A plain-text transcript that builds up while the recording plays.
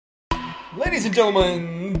Ladies and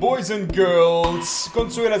gentlemen, boys and girls,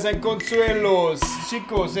 consuelas and consuelos,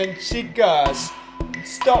 chicos and chicas,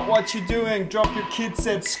 stop what you're doing, drop your kids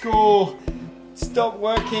at school, stop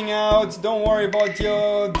working out, don't worry about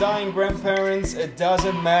your dying grandparents, it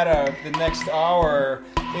doesn't matter. The next hour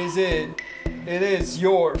it is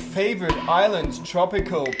your favorite island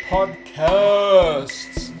tropical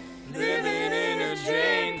podcast. Living in a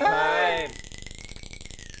drain pipe.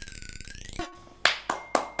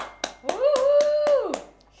 Woohoo!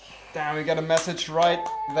 Damn, we got a message right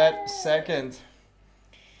that second.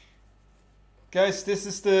 Guys, this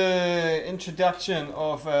is the introduction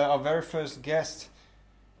of our very first guest.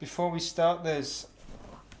 Before we start this,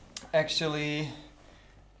 actually,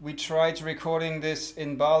 we tried recording this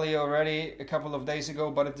in Bali already a couple of days ago,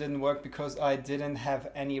 but it didn't work because I didn't have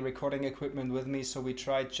any recording equipment with me, so we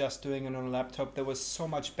tried just doing it on a laptop. There was so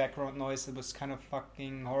much background noise, it was kind of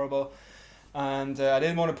fucking horrible. And I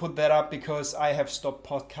didn't want to put that up because I have stopped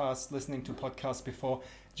listening to podcasts before,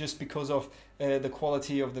 just because of the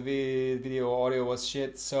quality of the video audio was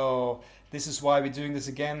shit. So this is why we're doing this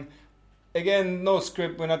again. Again, no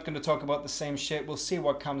script, we're not going to talk about the same shit. We'll see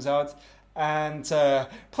what comes out. And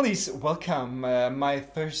please welcome my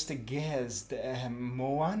first guest,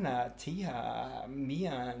 Moana Tia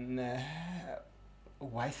Mian,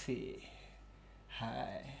 wifey.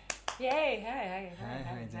 Hi. Yay! Hi!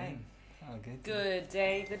 How you doing? Oh, good. Good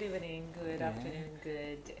day, good evening, good afternoon,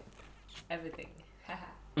 good everything.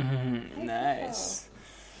 Nice.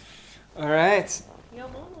 All right. Yo,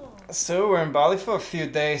 Momo. So we're in Bali for a few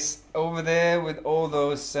days over there with all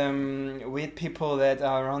those weird people that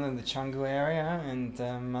are around in the Canggu area, and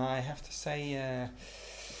I have to say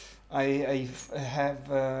I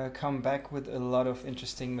have come back with a lot of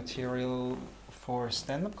interesting material for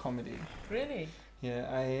stand-up comedy. Really? Yeah,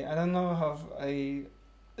 I don't know how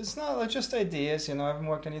it's not like just ideas, I haven't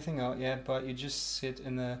worked anything out yet, but you just sit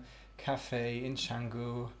in a cafe in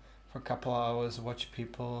Canggu for a couple of hours, watch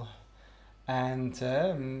people. And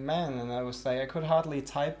and I was like, I could hardly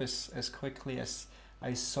type as quickly as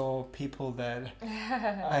I saw people that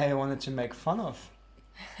I wanted to make fun of.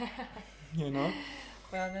 Well,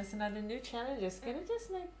 there's another new challenge. Just gonna just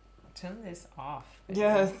turn this off.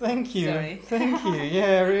 Yeah, thank you. Sorry. Thank you.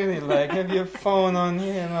 Yeah, really, have your phone on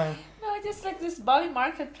here, man. No, just this Bali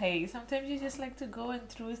marketplace. Sometimes you just like to go and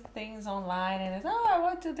through things online, and it's I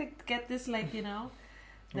want to get this What?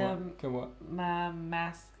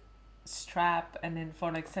 mask strap, and then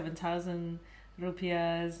for 7,000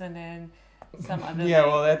 rupias, and then some other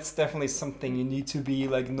Well, that's definitely something you need to be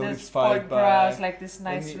the notified sport by. bras, this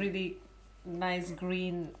nice, you- really nice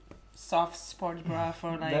green soft sport bra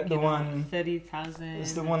for the one 30,000.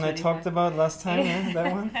 It's the one I talked about last time, yeah?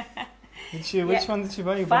 That one? Which one did you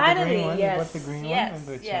buy? You bought the Finally, green one? yes, You bought the green yes, one?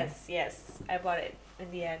 Or which yes. I bought it in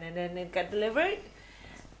the end, and then it got delivered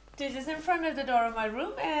to just in front of the door of my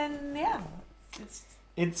room, and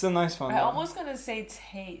It's a nice one. I though. almost gonna say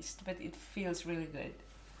taste, but it feels really good.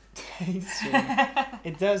 Taste.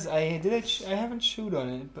 It does. I haven't chewed on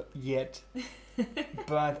it yet.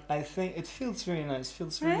 But I think it feels very nice.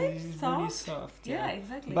 Feels Right? really Soft? soft. Yeah,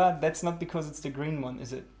 exactly. But that's not because it's the green one,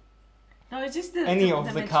 is it? No, it's just the Any of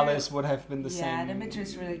the material. colors would have been the same. Yeah, the material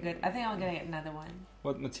is really good. I think I'm gonna get another one.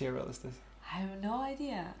 What material is this? I have no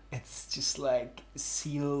idea. It's just like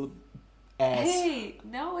seal ass. Hey,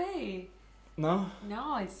 no way. No?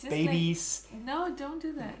 No, it's just Babies. no, don't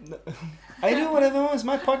do that. I do whatever I want. It's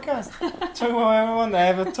my podcast. Talk about whatever I want. I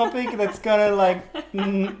have a topic that's gonna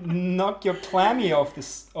knock your clammy off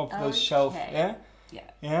the shelf. Yeah? Yeah.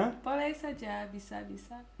 Yeah? Boleh saja, bisa.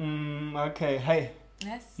 Okay. Hey,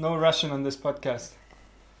 Yes. no Russian on this podcast.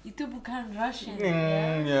 Itu bukan Russian.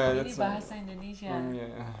 Yeah, Ini that's bahasa Indonesia.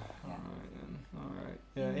 Yeah. Alright.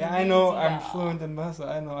 Yeah, Indonesia. I know. I'm fluent in Bahasa.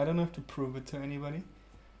 I know. I don't have to prove it to anybody.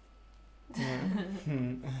 Yeah.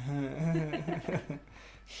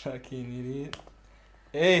 Fucking idiot.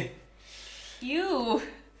 Hey. You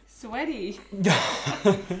sweaty.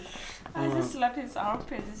 I just slapped his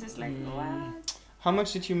armpit. It's just what? How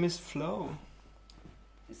much did you miss Flo?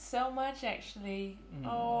 So much actually. Mm.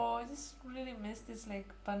 Oh, I just really missed this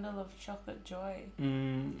bundle of chocolate joy.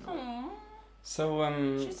 Aww.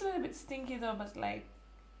 So She's a little bit stinky though, but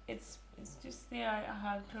it's just I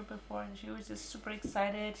hugged her before, and she was just super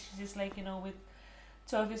excited. She's just with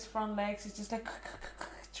two of his front legs. She's just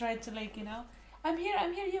tried to I'm here,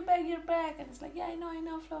 you're back, and it's yeah, I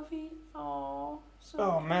know, Fluffy. Oh,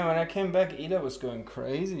 oh man, when I came back, Ida was going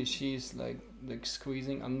crazy. She's like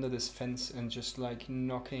squeezing under this fence and just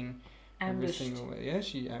knocking everything away. Yeah,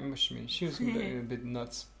 she ambushed me. She was a bit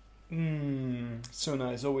nuts. So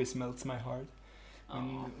nice, always melts my heart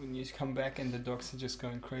when you come back and the dogs are just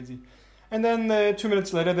going crazy. And then 2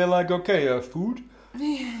 minutes later, they're like, okay, food?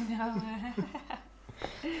 No.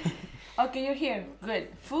 Okay, you're here. Good.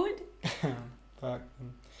 Food? Fuck.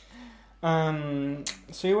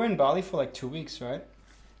 So you were in Bali for like 2 weeks, right?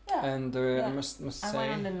 Yeah. And Yeah. I must I say...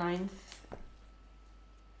 went on the 9th.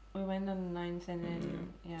 We went on the 9th and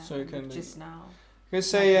then, yeah, So you can just now. I can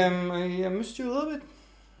say I missed you a little bit.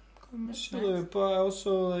 I missed you a little bit, but I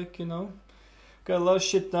also, like, you know, got a lot of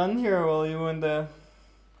shit done here while you were in the...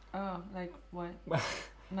 Oh, like what?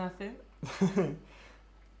 Nothing?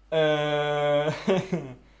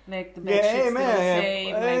 Like the bed sheet's still the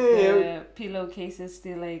same, like the pillowcases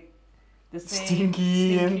still like the same.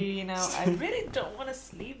 Stinky, you know. I really don't want to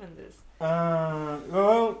sleep in this.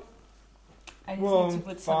 Well, I just well, need to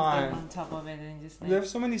put fine. something on top of it and just like... we have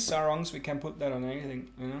so many sarongs, we can put that on anything,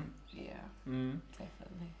 you know? Yeah,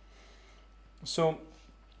 definitely. So,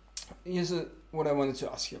 here's what I wanted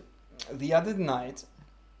to ask you. The other night,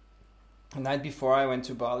 the night before I went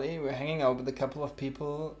to Bali, we were hanging out with a couple of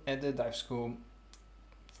people at the dive school,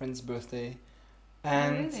 friend's birthday,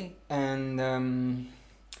 and really? and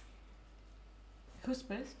Whose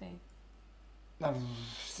birthday?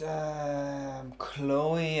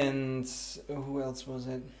 Chloe and who else was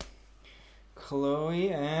it? Chloe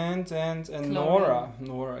and Chloe.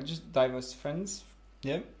 Nora, just diverse friends.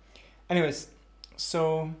 Yeah. Anyways,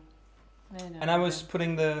 so and I was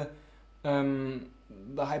putting the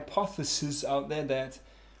hypothesis out there that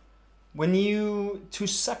when to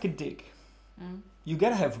suck a dick, you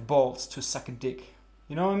gotta have balls to suck a dick.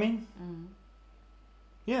 You know what I mean?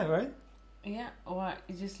 Yeah, right? Yeah, or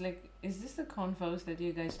it's just like, is this the convos that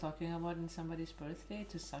you guys talking about in somebody's birthday,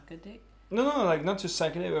 to suck a dick? No, like not to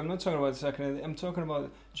suck a dick. I'm not talking about sucking a dick. I'm talking about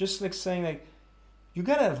just like saying like, you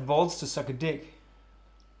gotta have balls to suck a dick.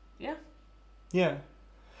 Yeah. Yeah.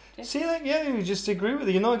 Yeah. See, like, yeah, you just agree with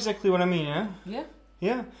it. You know exactly what I mean, yeah? Yeah.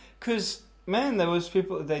 Yeah. Because, man, there was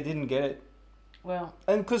people, they didn't get it. Well.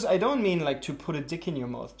 And because I don't mean like to put a dick in your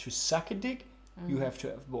mouth. To suck a dick, you have to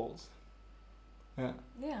have balls. Yeah.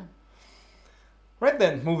 Yeah. Right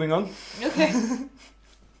then, moving on. Okay.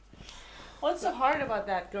 What's so hard about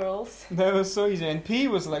that, girls? That was so easy. And P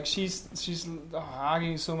was like, she's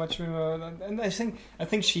arguing so much with me, and I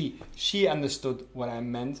think she understood what I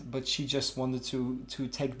meant, but she just wanted to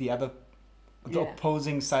take the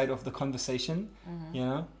opposing side of the conversation, you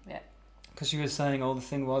know? Yeah. Because she was saying all the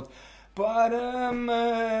thing about, but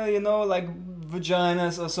you know, like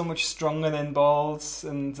vaginas are so much stronger than balls,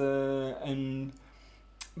 and.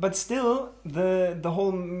 But still, the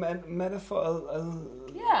whole metaphor.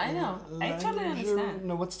 Yeah, I know. I totally understand.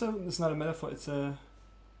 No, it's not a metaphor. It's a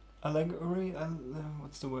allegory.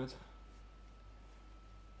 What's the word?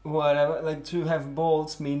 Whatever. Like to have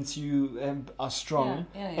balls means you are strong,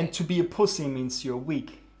 and to be a pussy means you're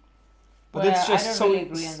weak. But well, it's just I don't so. Really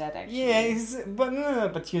agree on that actually. Yeah, but no.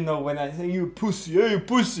 But you know, when I say you pussy, hey, you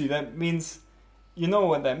pussy, that means, you know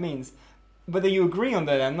what that means. Whether you agree on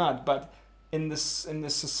that or not, but. In the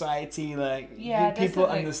society, like people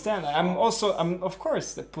understand. I'm of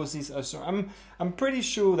course the pussies are so. I'm pretty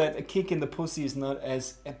sure that a kick in the pussy is not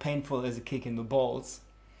as painful as a kick in the balls.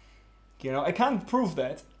 You know, I can't prove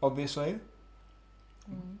that obviously,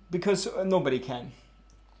 because nobody can.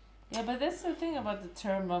 Yeah, but that's the thing about the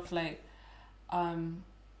term of like,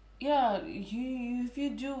 if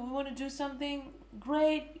you want to do something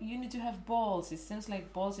great, you need to have balls. It seems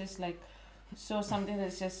like balls is like. So something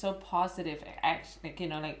that's just so positive, act like, you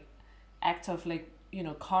know, like act of like, you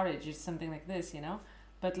know, courage or something like this, you know.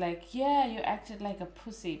 But like, yeah, you acted like a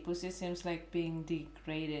pussy. Pussy seems like being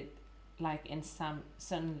degraded, like in some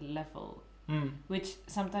certain level, which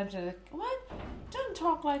sometimes you're like, what? Don't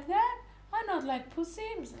talk like that. I'm not like pussy.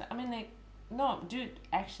 I mean, like, no, dude.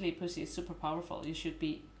 Actually, pussy is super powerful. You should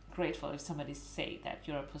be grateful if somebody say that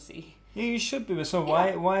you're a pussy. Yeah, you should be. So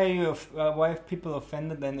why are you why are people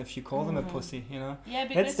offended then if you call them a pussy? You know. Yeah,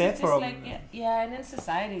 because that's their it's just problem. like and in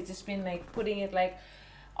society, it's just been like putting it like,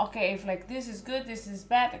 okay, if like this is good, this is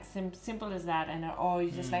bad, like simple as that, and or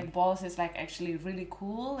you just like balls is like actually really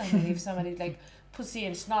cool, and then if somebody like pussy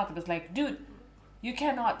and snot, it was like, dude, you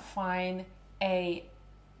cannot find a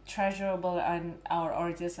treasurable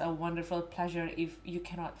or just a wonderful pleasure if you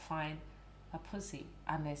cannot find a pussy,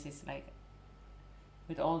 unless it's like.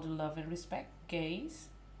 With all the love and respect, gays,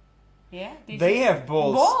 they have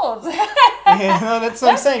balls. Balls. Yeah, no, that's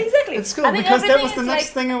what I'm saying. Exactly. It's cool because that was the next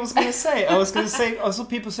thing I was gonna say. I was gonna say also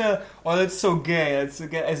people say, "Oh, that's so gay." It's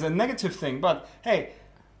as a negative thing, but hey,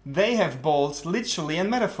 they have balls literally and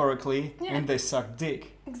metaphorically, and they suck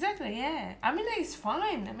dick. Exactly. Yeah. I mean, it's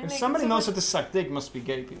fine. I mean, if somebody knows how to suck dick, must be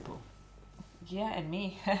gay people. Yeah, and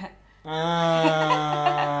me.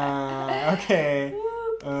 Okay.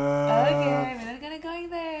 Okay.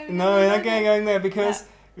 No, we're not going there because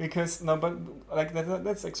no, but like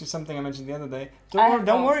that's actually something I mentioned the other day.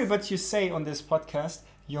 Don't worry what you say on this podcast.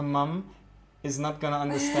 Your mum is not gonna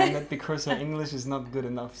understand it because her English is not good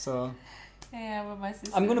enough. So Yeah, but my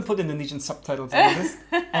sister. I'm gonna put Indonesian subtitles on this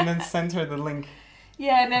and then send her the link.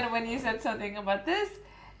 Yeah, and then when you said something about this,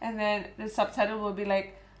 and then the subtitle will be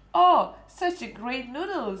like, "Oh, such a great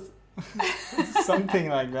noodles." Something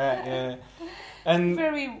like that, yeah. And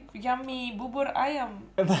very yummy bubur ayam.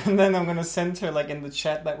 and then I'm gonna send her like in the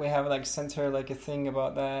chat that we have, like send her like a thing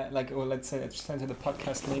about that, like, or let's say send her the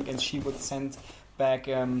podcast link, and she would send back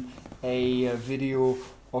a video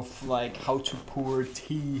of like how to pour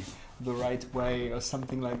tea the right way or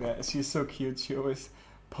something like that. She's so cute. She always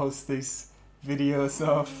posts these videos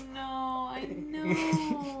of. No, I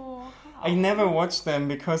know. I never watch them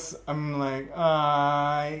because I'm like,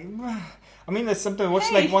 I mean, I sometimes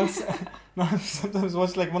watch like once. No, I sometimes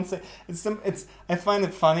watch like once. It's. I find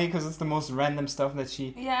it funny because it's the most random stuff that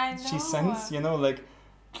she sends. You know, like,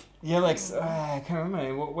 yeah, like I can't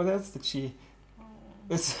remember what else did she.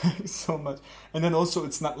 It's like so much, and then also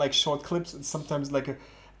it's not like short clips. It's sometimes like a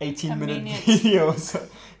 18-minute video. So,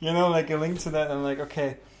 you know, like a link to that. I'm like,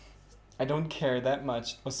 okay, I don't care that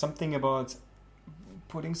much, or something about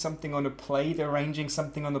putting something on a plate, arranging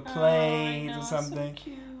something on a plate or something. So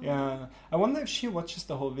cute. Yeah, I wonder if she watches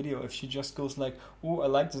the whole video. If she just goes like, "Oh, I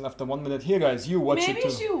like this," and after 1 minute, here guys, you watch it too. Maybe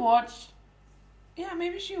she watched. Yeah,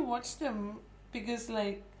 maybe she watched them because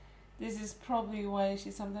like this is probably why she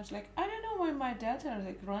sometimes like, I don't know why my data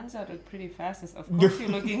like runs out of pretty fast. Of course, you're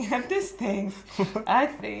looking at these things. I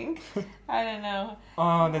think. I don't know.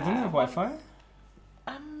 Oh, they don't have Wi-Fi?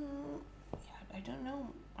 Yeah, I don't know.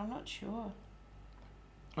 I'm not sure.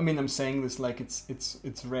 I mean, I'm saying this like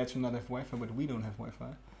it's rare to not have Wi-Fi, but we don't have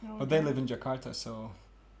Wi-Fi. No, But they live in Jakarta, so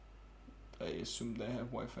I assume they have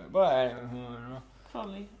Wi-Fi. But I don't know.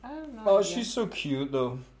 Probably. I don't know. Oh, she's so cute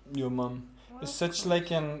though. Your mom. Well, It's of such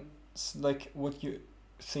course. like what you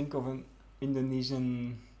think of an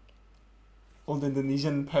old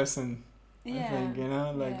Indonesian person. Yeah. I think, you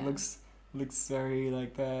know, like yeah. looks very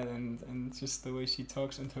like that, and just the way she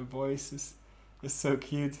talks and her voice is so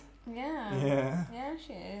cute. Yeah. Yeah. Yeah,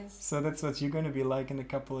 she is. So that's what you're gonna be like in a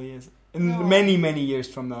couple of years, in No. many years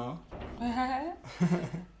from now.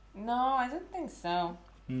 No, I don't think so.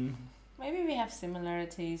 Mm. Maybe we have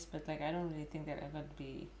similarities, but like I don't really think that I would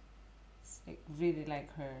be like really like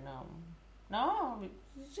her. No,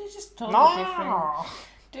 she's just totally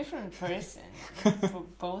different person for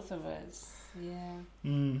both of us. Yeah,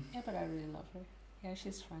 Mm. yeah, but I really love her. Yeah,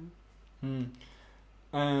 she's fun. Mm.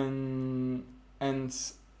 And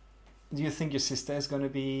do you think your sister is gonna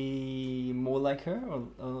be more like her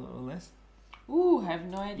or less? Ooh, I have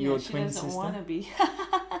no idea. Your She twin doesn't sister? want to be.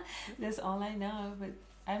 That's all I know, but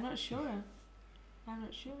I'm not sure.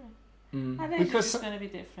 Mm. I think Because she's just gonna be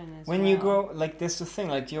different as when well. you grow, like, that's the thing.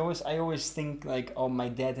 Like, I always think like, oh, my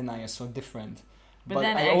dad and I are so different. But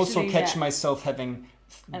then I also actually, catch yeah, myself having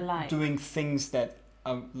alike. doing things that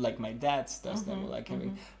like my dad does that Mhm, were like mhm.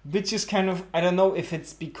 having, which is kind of, I don't know if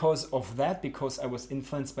it's because of that, because I was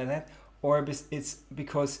influenced by that, or it's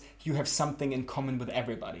because you have something in common with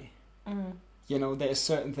everybody. Mm. You know, there are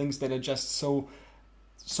certain things that are just so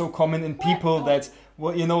common in What? people that,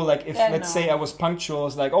 well, you know, like if Yeah, let's say no. I was punctual,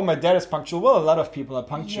 it's like, oh, my dad is punctual. Well, a lot of people are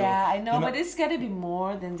punctual. Yeah, I know, you know? but it's gotta be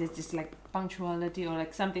more than just like punctuality or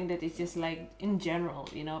like something that is just like in general,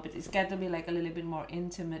 you know. But it's got to be like a little bit more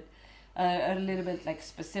intimate, a little bit like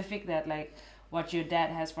specific. That like what your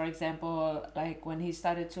dad has, for example, like when he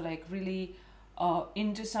started to like really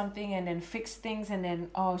into something and then fix things and then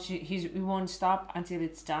he won't stop until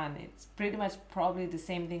it's done. It's pretty much probably the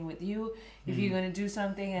same thing with you. If you're gonna do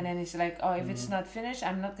something and then it's like, oh, if it's not finished,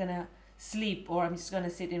 I'm not gonna sleep, or I'm just gonna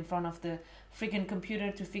sit in front of the freaking computer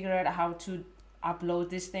to figure out how to upload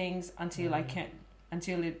these things until I can,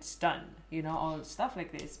 until it's done, you know, all stuff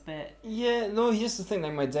like this. But Yeah, no, here's the thing.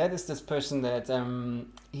 Like, my dad is this person that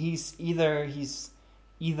he's either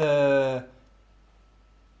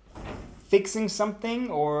fixing something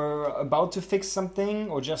or about to fix something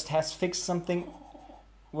or just has fixed something,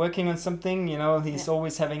 working on something, you know. He's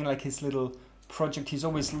always having like his little project. He's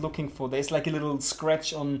always looking for, there's like a little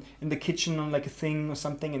scratch in the kitchen on like a thing or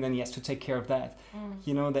something, and then he has to take care of that.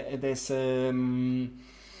 You know, there's I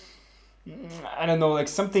don't know, like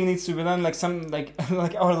something needs to be done, like some like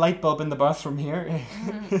our light bulb in the bathroom here.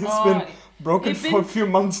 It's been broken for a few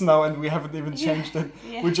months now, and we haven't even changed it.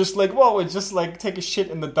 Yeah. We're just like, well, we just like take a shit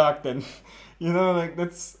in the dark then. You know, like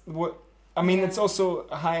that's what I mean. Yeah. It's also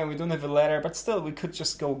high, and we don't have a ladder, but still, we could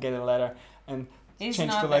just go get a ladder and He's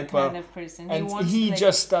change not the that light bulb. kind of person. And wants he like,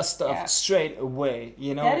 just does stuff yeah. straight away.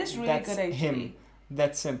 You know, That is really that's good, actually. him.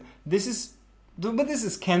 That's but this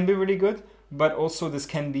is can be really good, but also this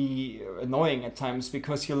can be annoying at times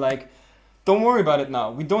because you're like, don't worry about it now.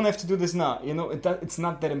 We don't have to do this now. You know, it's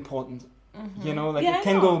not that important. Mm-hmm. You know, like Yeah, it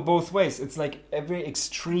can go both ways. It's like every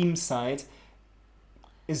extreme side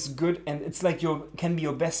is good, and it's like can be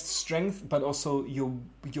your best strength, but also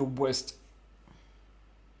your worst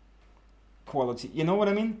quality. You know what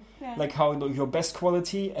I mean? Yeah. Like how your best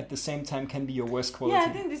quality at the same time can be your worst quality. Yeah,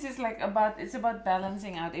 I think this is like it's about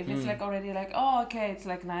balancing out. If it's like already like, oh, okay, it's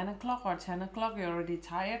like 9 o'clock or 10 o'clock, you're already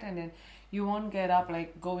tired, and then you won't get up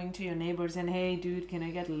like going to your neighbors and, hey, dude, can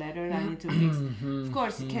I get a letter? I need to fix. Of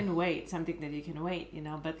course, you can wait, something that you can wait, you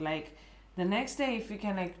know, but like the next day, if you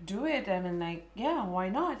can like do it, I mean, like, yeah, why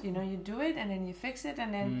not? You know, you do it and then you fix it,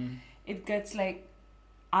 and then it gets like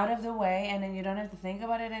out of the way, and then you don't have to think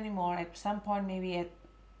about it anymore. At some point, maybe at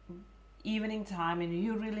evening time, and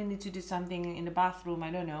you really need to do something in the bathroom,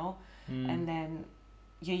 I don't know, and then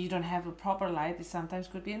you don't have a proper light. It sometimes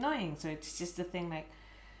could be annoying. So it's just the thing, like,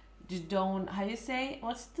 you don't, how you say,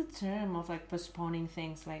 what's the term of like postponing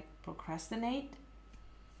things, like procrastinate?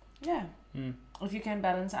 Yeah. If you can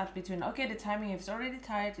balance out between, okay, the timing, if it's already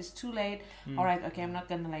tired, it's too late, all right, okay, I'm not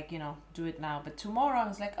gonna like, you know, do it now, but tomorrow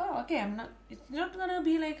it's like, oh, okay, it's not gonna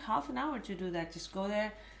be like half an hour to do that. Just go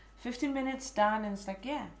there, 15 minutes done, and it's like,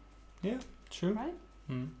 yeah, True. right?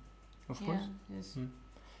 Of course. Yes.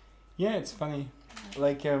 Yeah, it's funny.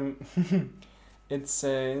 Like, it's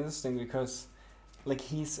interesting because, like,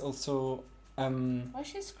 he's also. Why is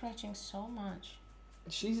she scratching so much?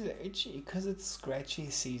 She's itchy because it's scratchy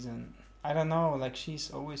season. I don't know. Like, she's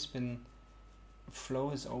always been. Flo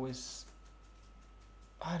is always.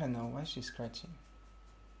 I don't know why she's scratching.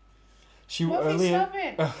 She earlier. Stop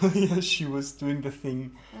it. Earlier, she was doing the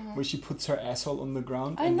thing where she puts her asshole on the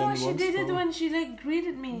ground. I and know then she wants did to- it when she like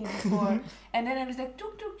greeted me before, and then I was like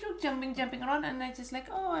tuk tuk tuk jumping around, and I just like,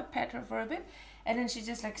 oh, I pet her for a bit, and then she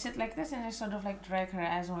just like sit like this, and I sort of like drag her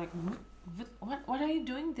ass, and I'm like, what are you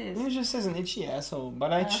doing this? It just says an itchy asshole,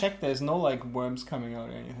 but I checked. There's no like worms coming out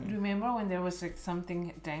or anything. Remember when there was like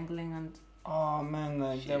something dangling on? Oh man,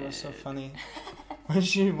 like that was so funny. When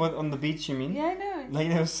she on the beach, you mean? Yeah, I know. Like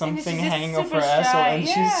there was something she's just hanging off super her asshole, shy, and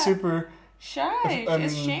she's super Shy,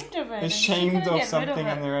 she's ashamed of it. and she ashamed couldn't of get rid something it.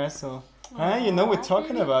 on her asshole. Huh? You know we're Aw,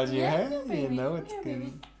 talking baby. about you, Yeah, huh? baby. You know it's Yeah, good.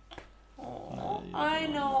 baby. Oh, Yeah, I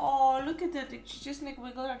know. Oh, look at that. She just like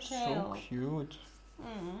wiggle her So tail. cute.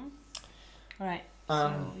 Right.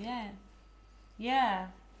 Um, So yeah.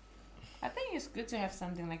 I think it's good to have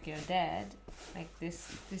something like your dad, like this.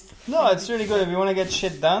 No, it's really good. If you want to get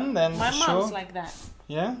shit done, then My sure. mom's like that.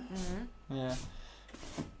 Yeah, yeah.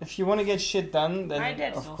 If you want to get shit done, then My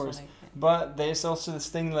dad's of also course. like that. But there's also this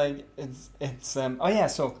thing like it's oh yeah,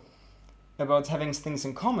 so about having things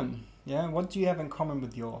in common. Yeah, what do you have in common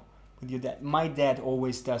with your dad? My dad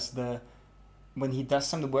always does when he does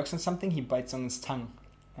something, works on something, he bites on his tongue.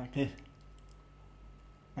 Like,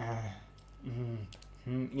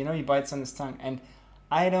 you know, he bites on his tongue, and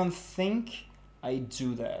I don't think I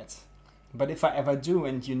do that. But if I ever do,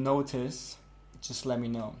 and you notice, just let me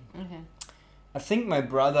know. Okay. I think my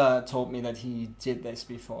brother told me that he did this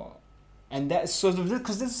before. And that's sort of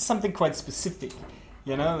because this is something quite specific,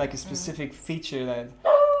 you know, like a specific feature that.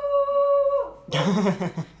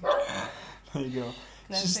 There you go.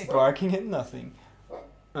 She's Classic. barking at nothing.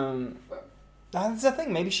 That's the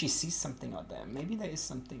thing. Maybe she sees something out there. Maybe there is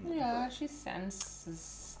something. Yeah, she senses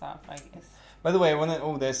stuff, I guess. By the way,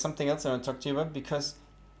 there's something else I want to talk to you about because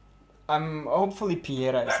hopefully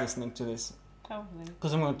Piera is listening to this. Probably.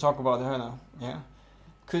 Because I'm going to talk about her now, yeah?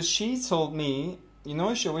 Because she told me, you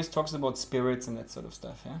know, she always talks about spirits and that sort of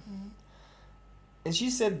stuff, yeah? And she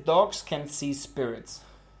said dogs can see spirits.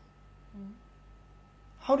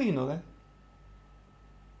 How do you know that?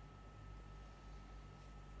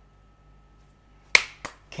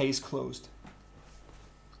 Case closed.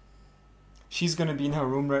 She's going to be in her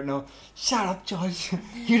room right now. Shut up, George.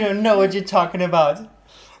 You don't know what you're talking about.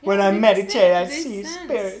 When I because meditate, I they see sense.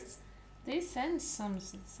 spirits. They sense some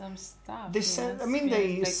stuff. They you sense. know, I mean,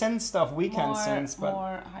 they like sense stuff we can't more, sense, but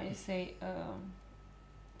more, how you say,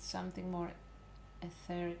 something more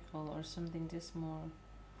etherical or something just more,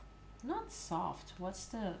 not soft. What's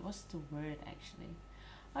the word actually?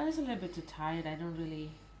 I'm just a little bit too tired. I don't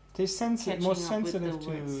really they sense it catching more up with sensitive the to.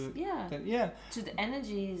 words. Yeah, Yeah, to the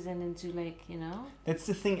energies and into like, you know. that's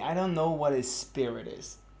the thing. I don't know what a spirit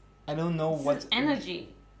is. I don't know It's what an energy.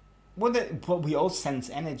 But we all sense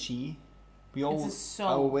energy. We all It's a soul.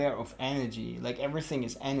 are aware of energy. Like everything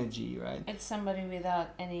is energy, right? It's somebody without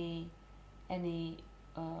any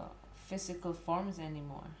physical forms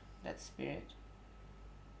anymore. That spirit.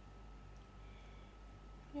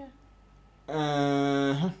 Yeah.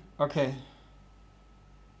 Okay.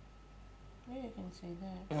 Yeah, you can say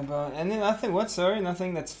that. And then nothing. What? Sorry,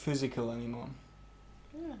 nothing that's physical anymore.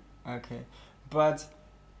 Yeah. Okay, but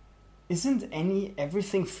isn't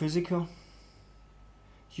everything physical?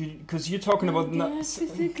 Because you're talking about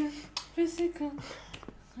Physical.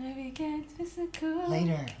 Maybe get physical.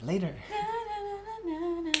 later.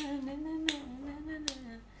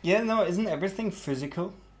 Yeah, no, isn't everything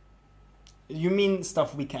physical? You mean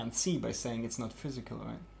stuff we can't see by saying it's not physical,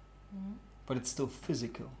 right? Mm-hmm. But it's still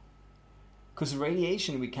physical. Because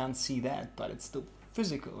radiation, we can't see that, but it's still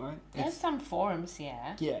physical, right? There's some forms,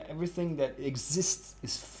 yeah. Yeah, everything that exists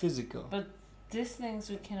is physical. But these things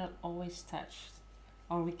we cannot always touch,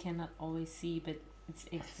 or we cannot always see, but it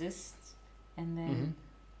exists, and then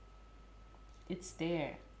it's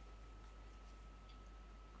there.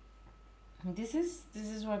 This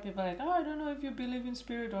is why people are like, oh, I don't know if you believe in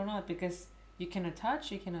spirit or not, because you cannot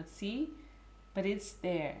touch, you cannot see, but it's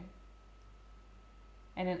there.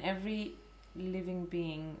 And in every living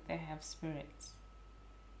being, they have spirits.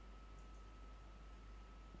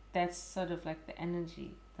 That's sort of like the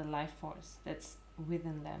energy, the life force that's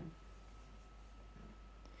within them.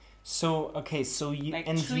 So, okay, so you... Like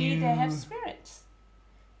and tree, you... they have spirits.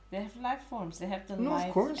 They have life forms. They have the No, of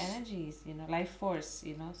life course. energies, life force,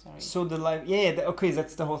 sorry. So the life... Yeah, okay,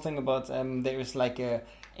 that's the whole thing about... there's like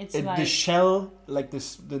It's the like... shell, like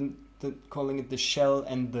this, the calling it the shell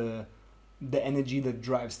and the energy that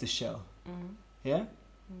drives the shell. Mm-hmm. Yeah?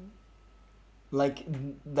 Mm-hmm.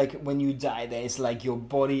 Like when you die, there's like your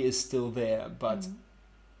body is still there, but Mm-hmm.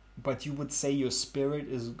 but you would say your spirit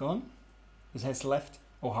is gone, it has left,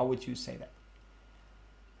 or how would you say that?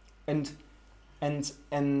 And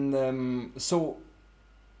so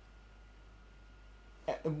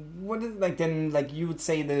what is like then like you would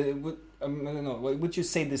say I don't know, would you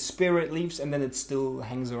say the spirit leaves and then it still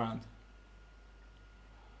hangs around?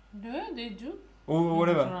 Yeah, they do. Or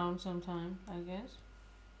whatever. Moves around sometime, I guess.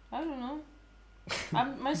 I don't know.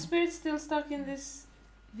 My spirit's still stuck in this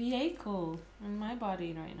vehicle in my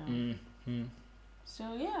body right now. Mm-hmm.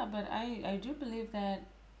 So yeah, but I do believe that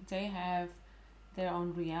they have their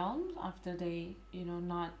own realms after they,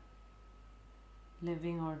 not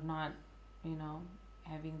living or not,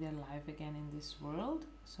 having their life again in this world.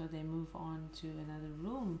 So they move on to another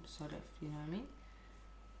room, sort of, you know what I mean?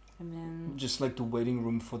 And then... Just like the waiting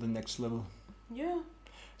room for the next level. Yeah.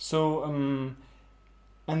 So,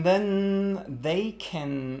 and then they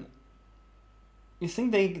can... You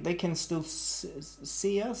think they can still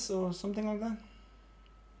see us or something like that?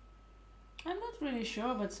 I'm not really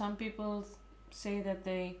sure, but some people say that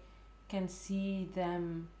they can see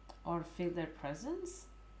them or feel their presence.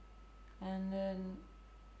 And then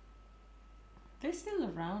they're still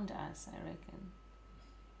around us, I reckon.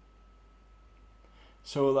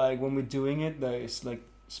 So, like, when we're doing it, there's, like,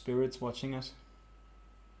 spirits watching us?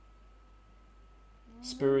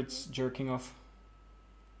 Spirits jerking off?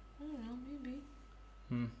 I don't know, maybe.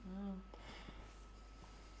 Oh.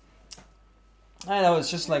 I know, it's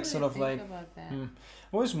just I like didn't sort of really like... think about that. I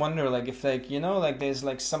always wonder, like, if, like, like, there's,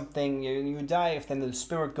 like, something, you die, if then the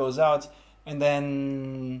spirit goes out, and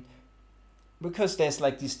then... Because there's,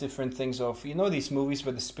 like, these different things of... these movies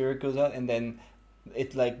where the spirit goes out, and then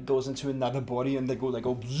it, like, goes into another body, and they go, like,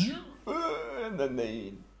 and then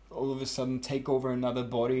they all of a sudden take over another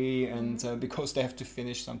body, and because they have to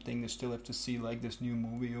finish something, they still have to see, like, this new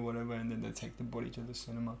movie or whatever, and then they take the body to the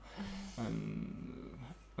cinema,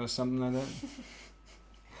 or something like that.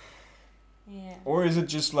 Yeah. Or is it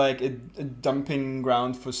just like a dumping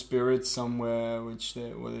ground for spirits somewhere, where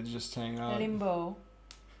they just hang out? Limbo.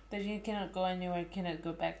 That you cannot go anywhere, cannot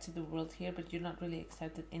go back to the world here, but you're not really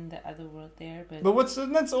accepted in the other world there. But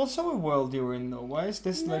that's also a world you're in, though. Why is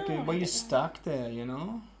this why are you stuck there?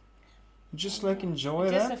 Just like enjoy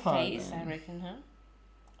just that a part. phase, I reckon, huh?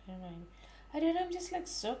 I don't know. I don't know. I'm just like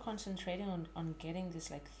so concentrating on getting this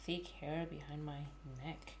like thick hair behind my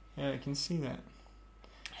neck. Yeah, I can see that.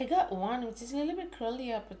 I got one which is a little bit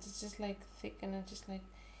curly up, but it's just like thick, and I'm just like,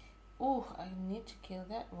 oh, I need to kill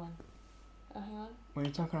that one. Hang on. What are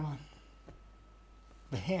you talking about?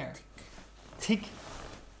 The hair. Tick.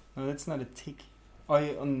 No, that's not a tick. Oh,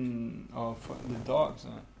 for the dogs.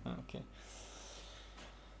 Okay.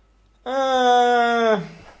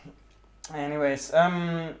 Anyways,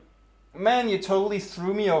 man, you totally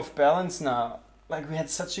threw me off balance now. Like, we had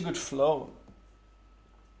such a good flow.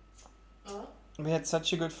 We had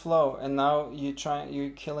such a good flow, and now you're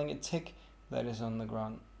killing a tick that is on the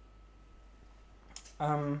ground.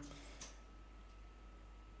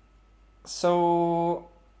 So...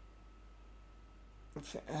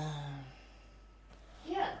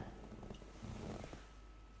 Yeah.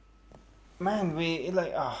 man, we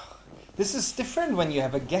like, this is different when you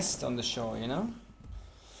have a guest on the show, you know?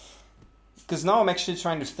 Because now I'm actually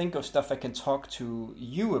trying to think of stuff I can talk to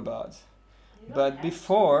you about. But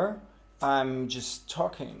before, I'm just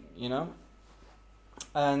talking, you know?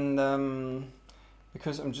 And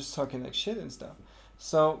because I'm just talking like shit and stuff.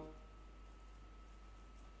 So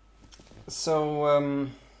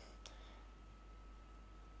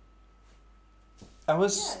I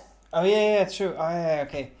was... Yes. Oh, yeah, true. Oh, yeah,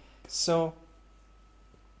 okay. So,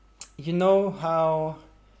 you know how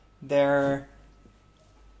I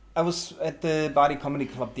was at the Body Comedy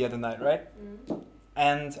Club the other night, right? Mm.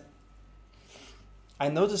 And I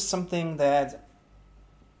noticed something that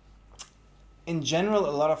in general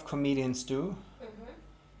a lot of comedians do,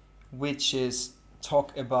 Mm-hmm. which is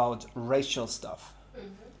talk about racial stuff, Mm-hmm.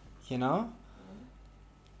 you know?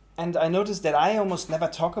 And I noticed that I almost never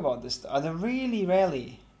talk about this stuff. Really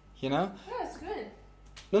rarely, you know? Yeah, it's good.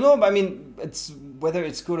 No, but I mean, it's whether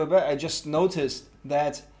it's good or bad. I just noticed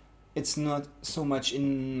that it's not so much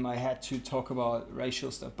in my head to talk about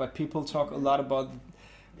racial stuff, but people talk a lot about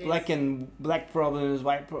black problems,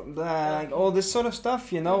 white problems, like all this sort of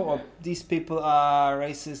stuff, you know, or these people are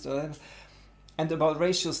racist, and about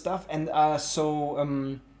racial stuff, and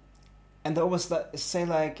and they always say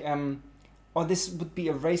like, oh, this would be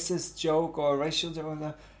a racist joke or a racial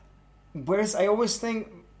joke. Whereas I always think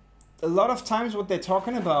a lot of times what they're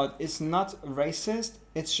talking about is not racist,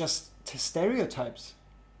 it's just stereotypes,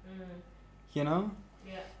 you know?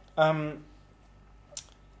 Yeah.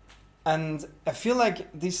 And I feel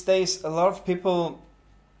like these days a lot of people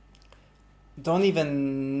don't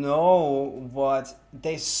even know what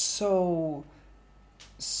they so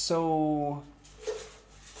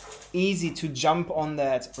easy to jump on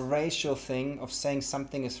that racial thing of saying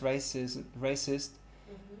something is racist Mm-hmm.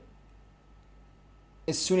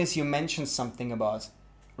 as soon as you mention something about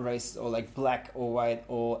race or like black or white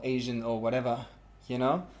or Asian or whatever, you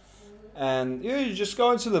know? And you just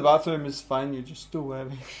go into the bathroom, it's fine, you just do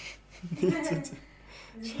whatever you need to do.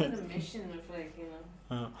 This is the mission of like, you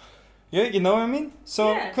know. Yeah, you know what I mean?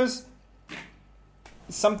 So, Yeah. because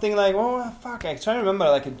something like, oh, fuck, I try to remember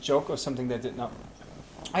like a joke or something that did not.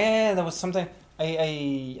 Oh, yeah, there was something,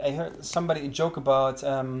 I heard somebody joke about,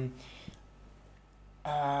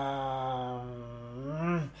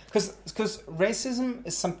 because racism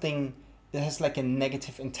is something that has like a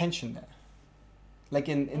negative intention there. Like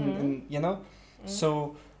in you know?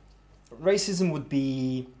 So racism would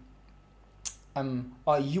be,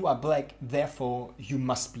 oh, you are black, therefore you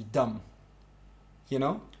must be dumb. You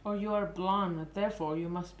know? Or you are blonde, therefore you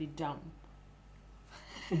must be dumb.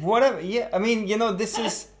 Whatever, yeah, I mean, you know, this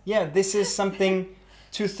is something,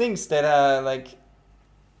 two things that are like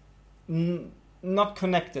not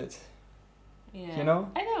connected. Yeah. You know?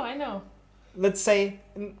 I know. Let's say,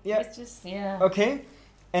 yeah. It's just, yeah. Okay,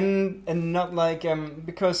 and not like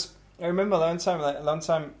because I remember a long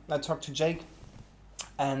time I talked to Jake,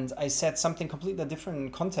 and I said something completely different in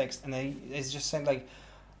context, and I just said like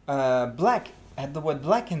black, I had the word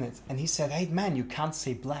black in it, and he said, hey man, you can't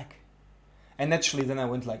say black, and naturally then I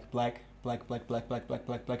went like black,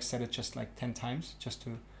 said it just like 10 times just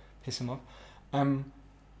to piss him off,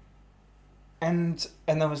 and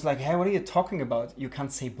I was like, hey, what are you talking about? You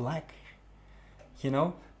can't say black, you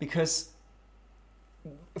know, because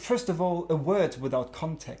first of all, a word without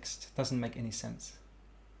context doesn't make any sense.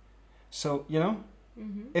 So, you know,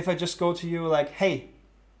 if I just go to you like, hey,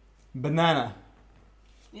 banana.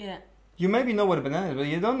 Yeah. You maybe know what a banana is, but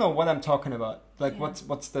you don't know what I'm talking about. Like, Yeah.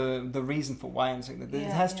 what's the reason for why I'm saying that. It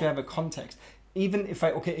Yeah, has to yeah. have a context. Even if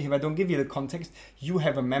I don't give you the context, you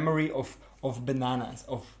have a memory of bananas.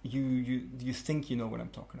 Of you think you know what I'm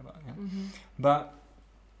talking about. Yeah? But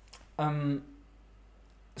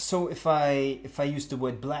so if I use the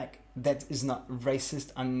word black, that is not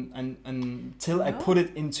racist until I No. put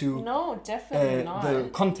it into No, definitely not. the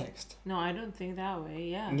context. No, I don't think that way.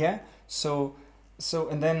 Yeah. Yeah. So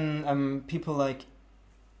and then people like,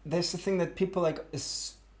 there's the thing that people like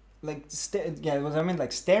is like what I mean,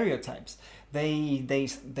 like stereotypes. They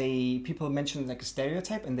people mention like a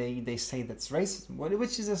stereotype and they say that's racism,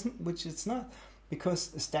 which it's not,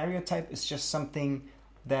 because a stereotype is just something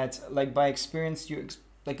that like by experience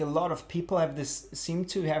like a lot of people seem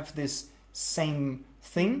to have this same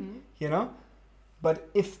thing, you know. But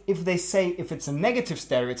if they say, if it's a negative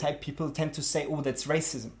stereotype, people tend to say, oh, that's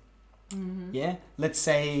racism. Yeah, let's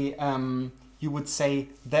say you would say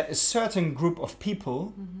that a certain group of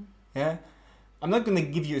people, yeah, I'm not going to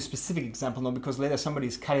give you a specific example now, because later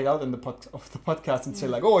somebody's cut it out in the podcast and say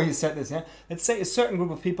like, oh, he said this. Yeah, let's say a certain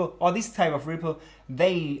group of people, or this type of people,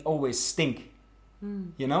 they always stink.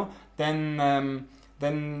 You know, then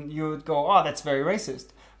then you would go, oh, that's very racist.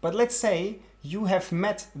 But let's say you have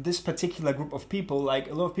met this particular group of people, like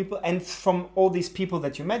a lot of people, and from all these people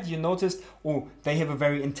that you met, you noticed, oh, they have a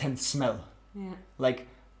very intense smell. Yeah. Like,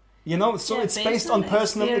 you know, so Yeah, it's based on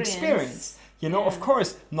personal experience. You know, Yeah. of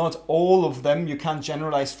course, not all of them, you can't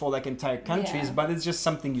generalize for like entire countries, Yeah. but it's just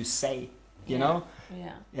something you say, you Yeah. know?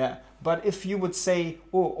 Yeah. Yeah. But if you would say,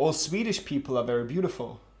 oh, all Swedish people are very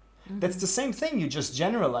beautiful, that's the same thing, you're just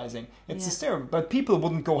generalizing. It's a Yeah. stereotype. But people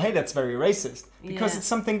wouldn't go, hey, that's very racist. Because Yeah. it's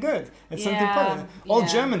something good. It's something Yeah. positive. All Yeah.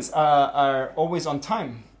 Germans are always on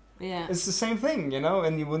time. Yeah. It's the same thing, you know,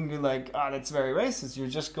 and you wouldn't be like, ah, that's very racist. You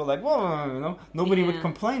just go like, whoa, you know, nobody would Yeah.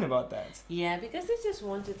 complain about that. Yeah, because they just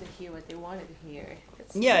wanted to hear what they wanted to hear.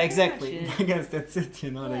 That's Yeah, pretty exactly. much I it. guess that's it,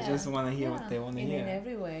 you know, they Yeah. just want to hear what they want to in hear.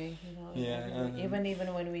 every way, you know. Yeah, Even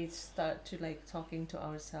when we start to like talking to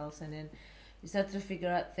ourselves, and then we start to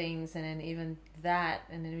figure out things, and then even that,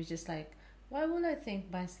 and then we just like, why would I think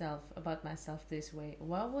about myself this way?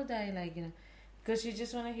 Why would I like, you know? Because you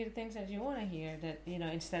just want to hear things that you want to hear, that, you know,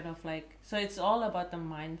 instead of like, so it's all about the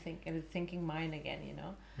thinking mind again, you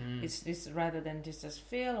know. It's rather than just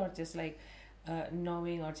feel, or just like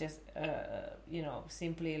knowing, or just you know,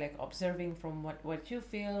 simply like observing from what you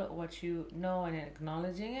feel, what you know, and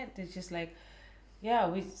acknowledging it. It's just like, yeah,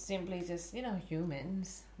 we simply just, you know,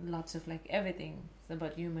 humans, lots of like everything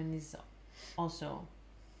about human is also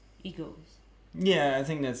egos. Yeah, I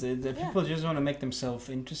think that's it. That Yeah. people just want to make themselves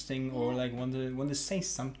interesting, or Yeah. like want to say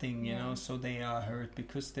something, you Yeah. know, so they are heard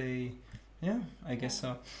because they, yeah, I guess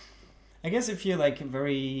so. I guess if you're like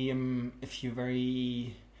if you're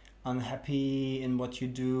very unhappy in what you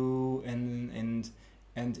do and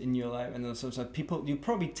in your life, and also so people, you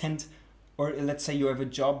probably tend, or let's say you have a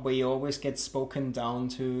job where you always get spoken down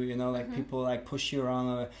to, you know, like people like push you around,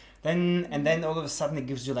 or then all of a sudden it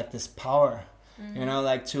gives you like this power. You know,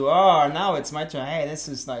 like now it's my turn. Hey, this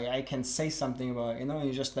is like, I can say something about, you know,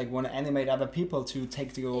 you just like want to animate other people to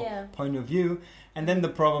take your Yeah. point of view. And then the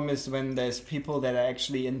problem is when there's people that are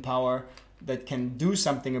actually in power that can do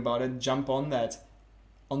something about it, jump on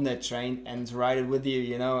that train and ride it with you,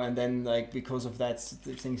 you know, and then like because of that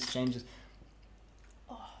things changes.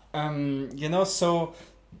 You know, so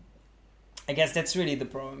I guess that's really the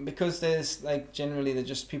problem, because there's like generally they're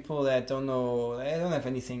just people that don't know, they don't have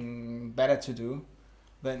anything better to do,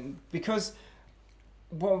 then because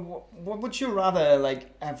what would you rather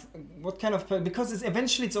like have, what kind of, because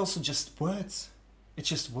eventually it's also just words, it's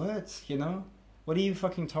just words, you know, what are you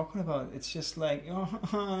fucking talking about? It's just like,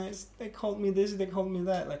 oh, they called me this, they called me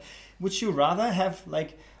that. Like, would you rather have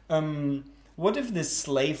like what if the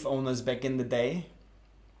slave owners back in the day,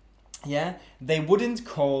 yeah, they wouldn't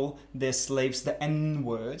call their slaves the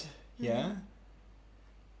N-word, yeah,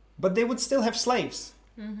 but they would still have slaves.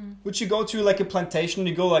 Would you go to like a plantation and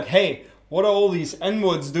you go like, hey, what are all these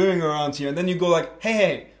N-words doing around here? And then you go like,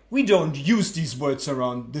 hey, we don't use this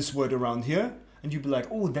word around here. And you'd be like,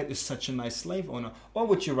 oh, that is such a nice slave owner. Or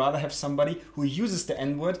would you rather have somebody who uses the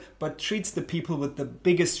N-word but treats the people with the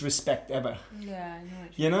biggest respect ever? Yeah, I know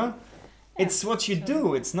what You know? Yeah, It's what you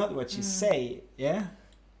do, it's not what you say, yeah?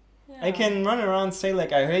 yeah. I can run around say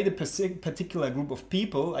like I hate a particular group of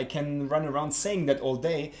people. I can run around saying that all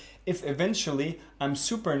day. If eventually I'm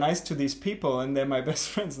super nice to these people and they're my best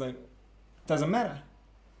friends, like, doesn't matter.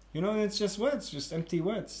 You know, it's just words, just empty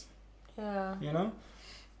words. Yeah. You know?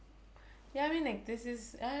 Yeah, I mean, like, this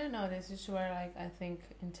is, I don't know, this is where, like, I think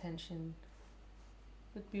intention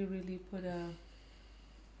would be really put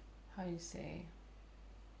how you say,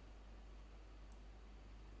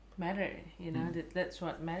 matter, you know, that's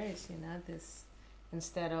what matters, you know, this,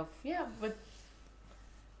 instead of, yeah, but,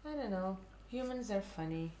 I don't know, humans are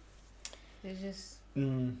funny, they're just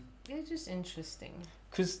interesting.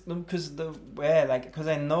 Because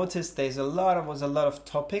I noticed there's a lot of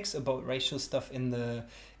topics about racial stuff in the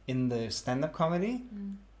stand-up comedy,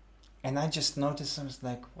 and I just noticed, I was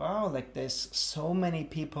like, wow, like there's so many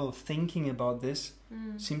people thinking about this,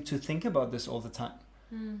 seem to think about this all the time,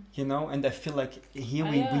 you know, and I feel like here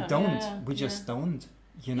we don't, we just don't,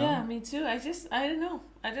 you know. Yeah, me too. I don't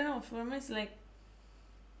know. For me, it's like,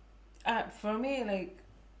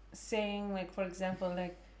 saying, like, for example,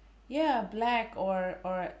 like, yeah, black or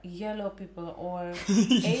yellow people or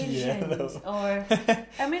Asians or,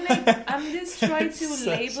 I mean, like, I'm just trying to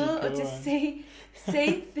label or just say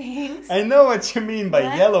things. I know what you mean by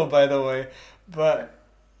Right? yellow, by the way, but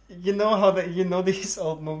you know how these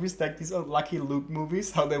old movies, like these old Lucky Luke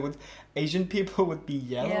movies, how Asian people would be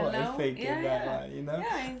yellow, I think, in that one, you know.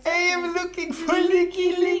 Yeah, exactly. Hey, I'm looking for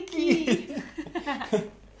Licky Licky.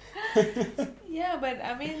 Yeah, but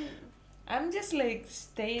I mean, I'm just like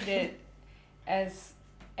stated as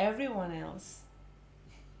everyone else.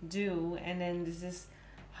 do, and then this is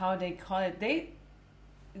how they call it. This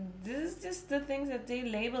is just the things that they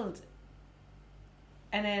labeled.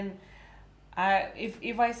 And then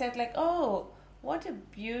if I said like, oh, what a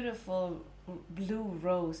beautiful blue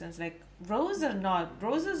rose, and it's like, roses are not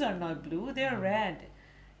blue, they're red.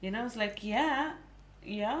 You know, it's like, yeah,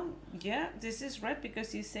 this is red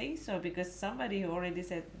because you say so, because somebody who already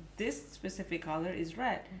said this specific color is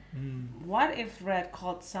red. What if red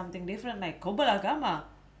called something different, like Kobalagama?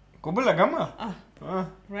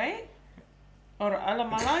 Right? Or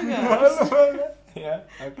Alamalaga. Yeah,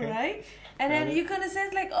 okay. Right? And then you're gonna say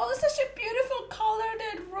like, oh, such a beautiful color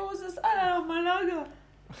that roses Alamalaga.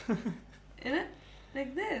 You know?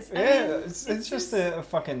 Like this. Yeah, I mean, it's just a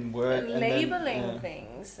fucking word. Labeling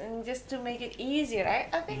things, and just to make it easier.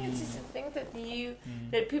 I think it's just a thing that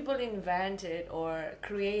people invented or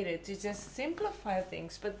created to just simplify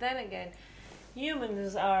things. But then again,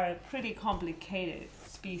 humans are a pretty complicated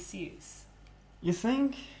species. You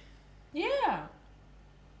think? Yeah.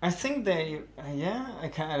 I think they,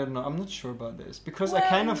 I don't know. I'm not sure about this because I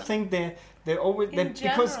kind of think they're always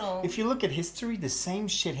because if you look at history, the same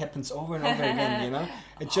shit happens over and over again. You know,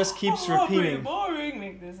 it just keeps repeating. Boring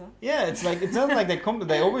like this. Huh? Yeah, it's like it's not like they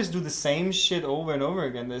always do the same shit over and over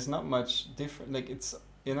again. There's not much different. Like it's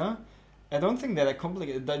I don't think that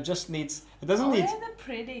complicated. That just needs. It doesn't need. They're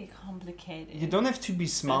pretty complicated. You don't have to be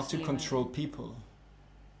smart to control people.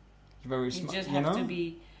 You're very smart. You just have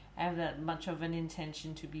to have that much of an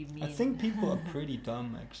intention to be mean. I think people are pretty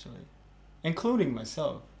dumb, actually, including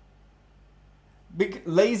myself. Big,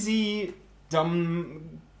 lazy,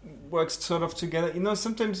 dumb works sort of together. You know,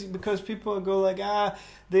 sometimes because people go like,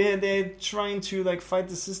 they're trying to like fight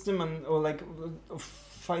the system or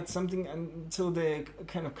fight something until they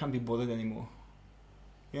kind of can't be bothered anymore.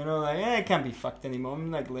 You know, like, I can't be fucked anymore.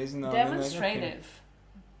 I'm like lazy now. Demonstrative. Like, okay.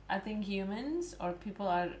 I think humans or people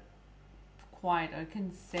are quiet or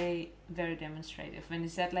can say very demonstrative. When you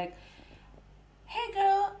said like, hey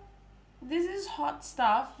girl, this is hot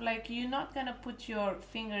stuff, like you're not gonna put your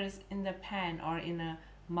fingers in the pan or in a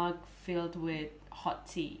mug filled with hot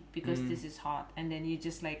tea because this is hot, and then you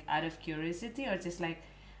just like out of curiosity or just like,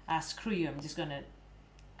 screw you, I'm just gonna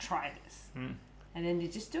try this, and then you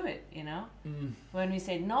just do it, you know. When we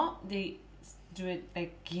say no, they do it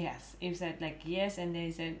like yes. If said like yes and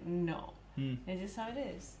they said no, it's just how it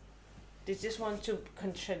is. They just want to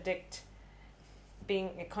contradict,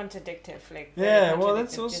 being a contradictive, like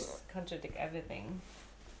that's also just contradict everything.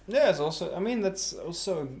 Yeah, it's also. I mean, that's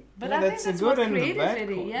also. But I think that's a good and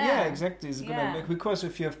creativity, bad. yeah, exactly. It's a good and bad, because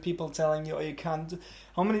if you have people telling you, "Oh, you can't," do,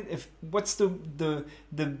 what's the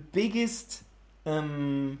biggest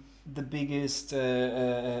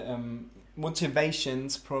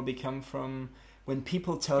motivations probably come from when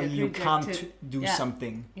people tell you can't do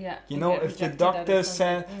something. Yeah. You know, if the doctor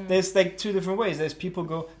said, there's like two different ways. There's people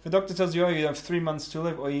go, the doctor tells you, oh, you have 3 months to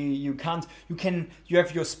live, or you can't, you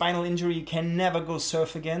have your spinal injury, you can never go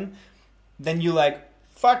surf again. Then you like,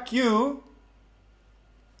 fuck you,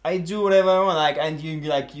 I do whatever I want, and you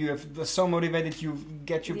have so motivated, you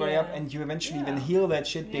get your body up, and you eventually even heal that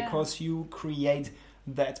shit because you create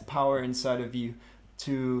that power inside of you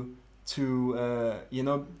to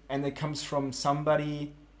and it comes from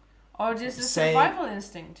somebody, or just a survival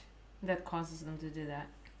instinct that causes them to do that.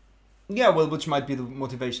 Yeah, well, which might be the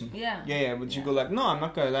motivation. Yeah. But you go like, no, I'm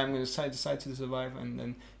not gonna. I'm gonna decide to survive, and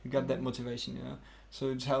then you got that motivation, you know.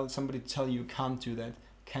 So somebody tell you can't do that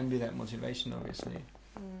can be that motivation, obviously.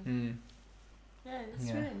 Yeah,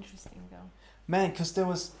 it's really interesting though. Man, because that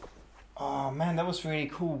was really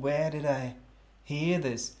cool. Where did I hear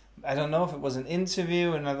this? I don't know if it was an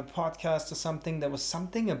interview, another podcast or something. There was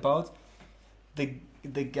something about the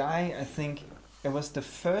guy, I think it was the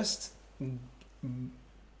first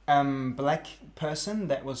black person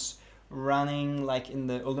that was running like in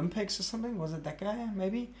the Olympics or something. Was it that guy,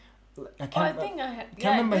 maybe? I can't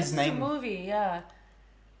remember his name. It's a movie, yeah.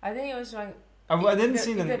 I think it was like I didn't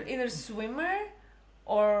see either swimmer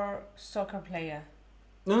or soccer player.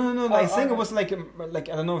 No. I think it was like I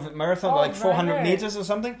don't know if it marathon, like 400 meters or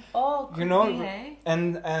something. Oh, you know, hey?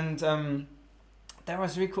 and that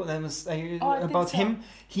was really cool. That was about him.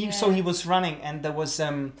 He was running, and there was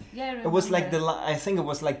it was like I think it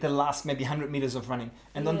was like the last maybe 100 meters of running,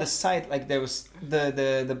 and on the side like there was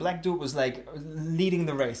the black dude was like leading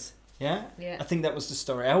the race. Yeah. I think that was the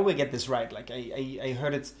story. I hope I get this right. Like I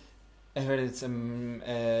heard it.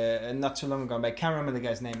 Not too long ago, but I can't remember the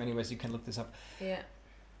guy's name. Anyways, you can look this up. Yeah.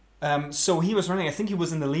 So he was running. I think he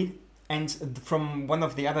was in the lead, and from one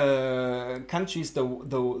of the other countries, the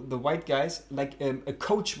white guys, like a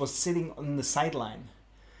coach was sitting on the sideline,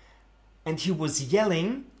 and he was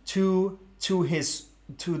yelling to his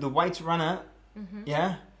to the white runner, Mm-hmm.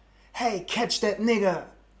 yeah, hey, catch that nigger,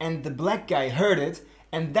 and the black guy heard it,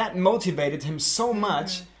 and that motivated him so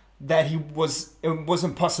much that it was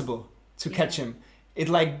impossible to catch him. It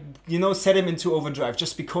like, you know, set him into overdrive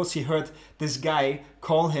just because he heard this guy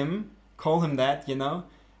call him that, you know,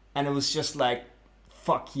 and it was just like,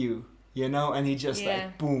 fuck you, you know, and he just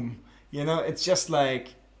like boom, you know, it's just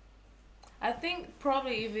like. I think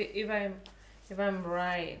probably if I'm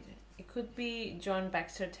right, it could be John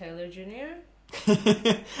Baxter Taylor Jr.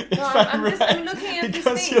 I'm looking at because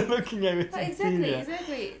this thing. you're looking at it.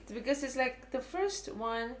 Exactly. Because it's like the first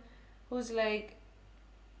one who's like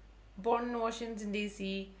born in Washington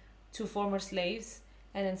D.C. to former slaves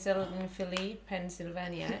and then settled in Philly,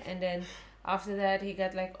 Pennsylvania, and then after that he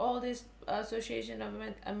got like all this Association of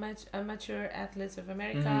Amateur Athletes of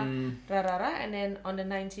America, and then on the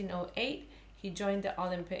 1908 he joined the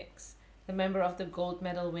Olympics. The member of the gold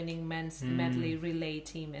medal winning men's medley relay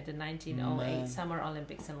team at the 1908 Summer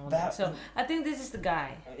Olympics in London. So I think this is the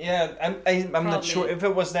guy. Yeah, I'm not sure if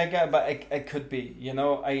it was that guy, but it could be. You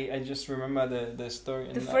know, I just remember the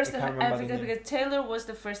story. The first African, because Taylor was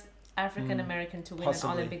the first African American to win an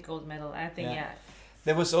Olympic gold medal. I think,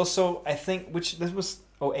 There was also, I think, this was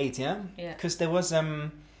 08, yeah? Yeah. Because there was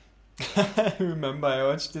I remember I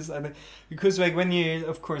watched this, I think, because like when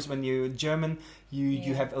you're German,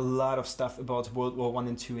 you have a lot of stuff about World War I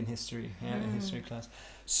and II in history, in history class.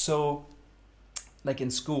 So, like in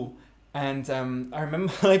school, and I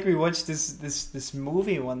remember like we watched this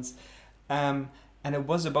movie once, and it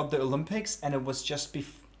was about the Olympics, and it was just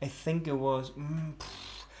I think it was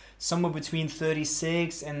somewhere between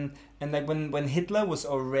 36 and like when Hitler was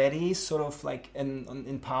already sort of like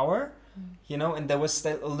in power. You know, and there was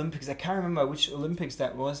that Olympics. I can't remember which Olympics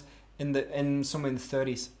that was in somewhere in the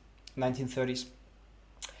 30s, 1930s.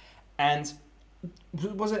 And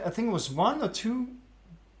was it? I think it was one or two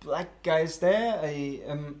black guys there,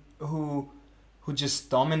 who just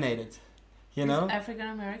dominated. You know, African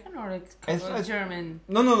American or like German?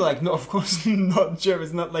 No, of course not German.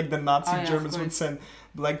 It's not like the Nazi Germans would send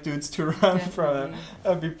black dudes to run from it.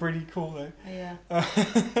 That'd be pretty cool, though. Yeah.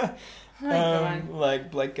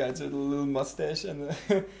 Like black guys with a little mustache and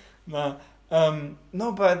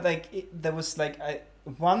no, but like there was like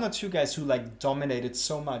one or two guys who like dominated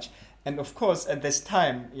so much, and of course at this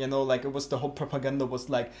time, you know, like it was the whole propaganda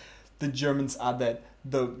was like the Germans are that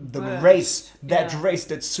the race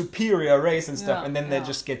that superior race and stuff, and then they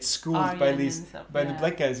just get schooled Aryan by the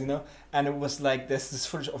black guys, you know, and it was like there's this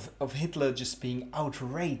footage of Hitler just being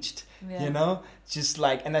outraged. You know, just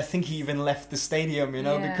like, and I think he even left the stadium, you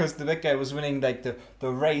know, because the black guy was winning like the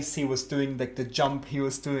race, he was doing like the jump, he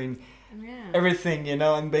was doing everything, you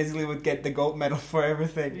know, and basically would get the gold medal for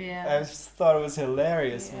everything. I just thought it was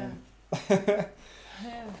hilarious, man.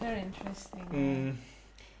 Very interesting.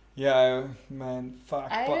 Man,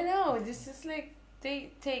 fuck. I don't know, this is like, they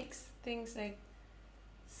takes things like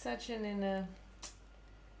such in a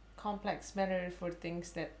complex manner for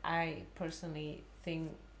things that I personally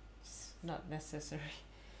think not necessary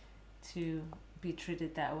to be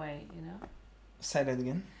treated that way, you know? Say that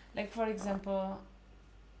again. Like, for example,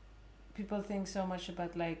 people think so much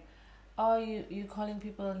about like, oh, you calling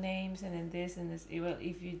people names and then this and this. Well,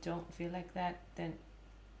 if you don't feel like that, then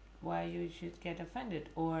why you should get offended?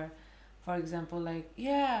 Or, for example, like,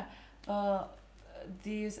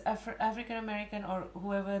 these African American or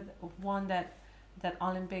whoever won that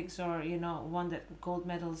Olympics, or, you know, won that gold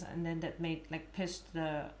medals, and then that made like pissed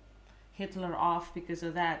the Hitler off because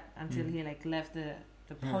of that until he like left the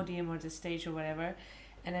podium or the stage or whatever,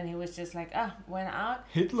 and then he was just like went out.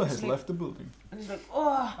 Hitler has left the building. And he's like,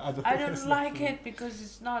 I don't like it because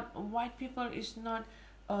it's not white people. It's not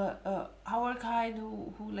our kind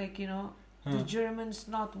who like, you know, the Germans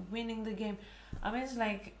not winning the game. I mean, it's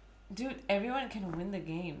like, dude, everyone can win the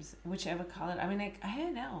games, whichever color. I mean, like, I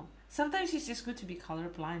don't know. Sometimes it's just good to be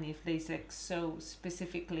colorblind if they like so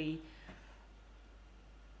specifically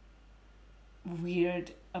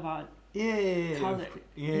weird about color.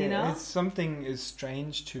 You know? It's something is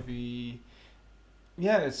strange to be.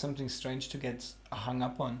 Yeah, it's something strange to get hung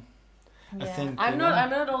up on. Yeah. I think I'm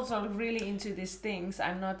not also really into these things.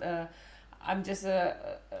 I'm just a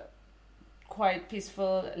quite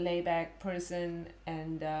peaceful, laid-back person,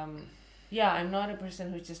 and I'm not a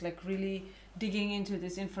person who's just like really digging into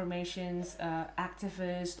this information's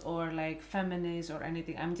activist or like feminist or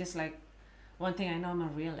anything. I'm just like, one thing I know, I'm a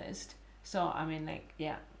realist. So I mean, like,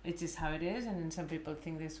 it's just how it is, and then some people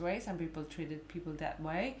think this way, some people treated people that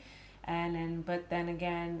way, but then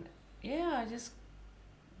again, I just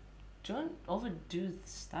don't overdo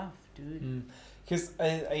stuff, dude. Because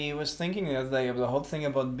I was thinking the other day about the whole thing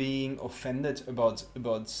about being offended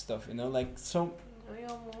about stuff, you know, like, so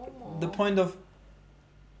the point of,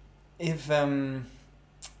 if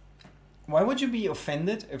why would you be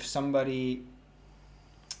offended if somebody,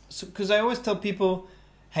 because I always tell people,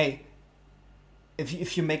 hey,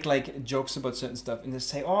 if you make like jokes about certain stuff and they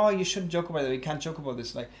say, oh, you shouldn't joke about it, you can't joke about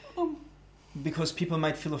this, like, because people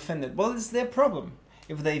might feel offended. Well, it's their problem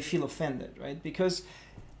if they feel offended, right? Because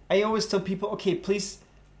I always tell people, okay, please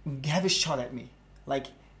have a shot at me. Like,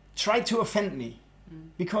 try to offend me.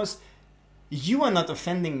 Because you are not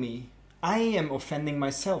offending me. I am offending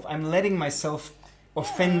myself. I'm letting myself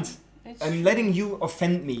offend. I'm letting you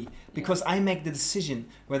offend me because I make the decision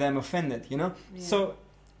whether I'm offended, you know? Yeah. So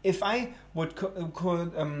if I would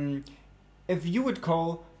if you would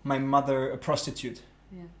call my mother a prostitute,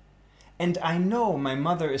 and I know my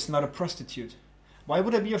mother is not a prostitute, why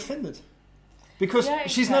would I be offended? Because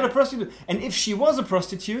she's not a prostitute. And if she was a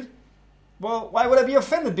prostitute, well, why would I be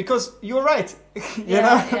offended? Because you're right. you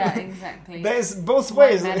know? Yeah, exactly. There's both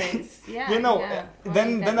ways. Yeah, you know, yeah.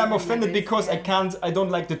 then I'm offended because I don't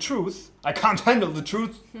like the truth. I can't handle the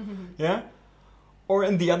truth. Yeah? Or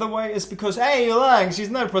in the other way, it's because, hey, you're lying. She's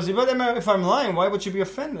not a prostitute. But if I'm lying, why would you be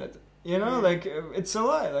offended? You know, like, it's a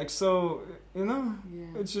lie. Like, so, you know,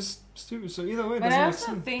 it's just stupid. So either way, it but doesn't I make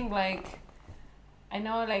also sense. think, like, I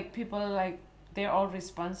know, like, people, like, they're all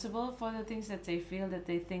responsible for the things that they feel, that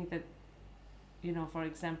they think that, you know, for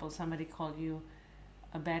example, somebody called you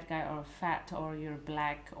a bad guy or fat or you're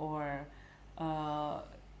black or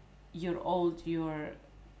you're old, you're,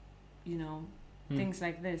 you know, things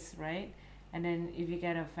like this, right? And then if you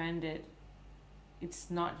get offended, it's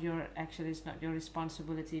not your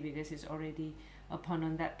responsibility because it's already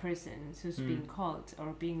upon that person who's being called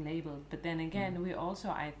or being labeled. But then again, we also,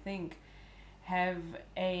 I think, have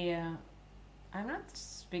a I'm not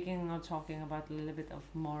speaking or talking about a little bit of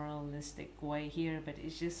moralistic way here, but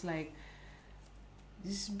it's just like,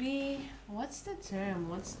 just be, what's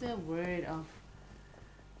the word of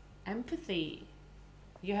empathy?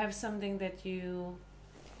 You have something that you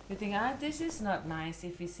think, this is not nice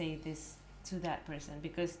if we say this to that person,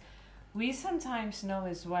 because we sometimes know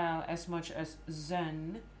as well, as much as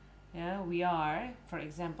zen, we are, for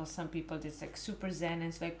example, some people just like super zen and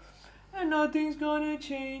it's like, and nothing's gonna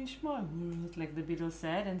change my world, like the Beatles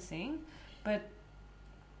said and sing. But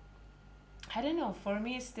I don't know, for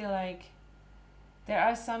me it's still like there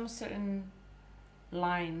are some certain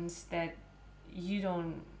lines that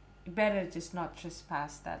you better just not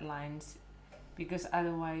trespass that lines, because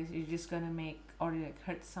otherwise you're just gonna make or like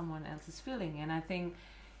hurt someone else's feeling. And I think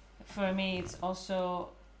for me it's also,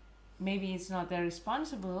 maybe it's not their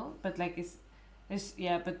responsible, but like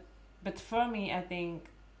but for me, I think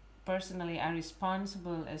personally I'm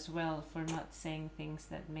responsible as well for not saying things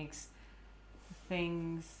that makes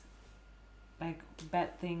things like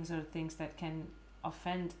bad things or things that can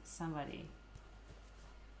offend somebody.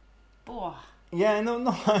 Boah. Yeah, no.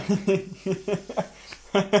 I'm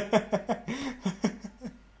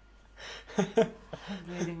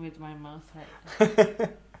breathing with my mouth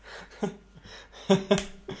right now.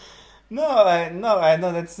 No, I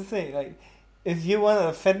know, that's the thing. Like, if you want to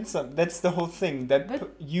offend some, that's the whole thing. That's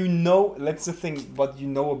the thing. What you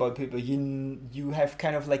know about people, you have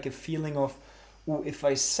kind of like a feeling of, oh, if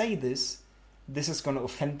I say this is going to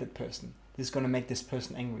offend that person. This is going to make this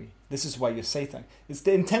person angry. This is why you say things. It's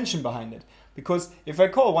the intention behind it. Because if I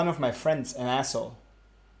call one of my friends an asshole,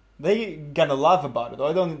 they gonna laugh about it,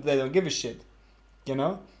 or they don't give a shit, you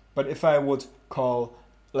know. But if I would call,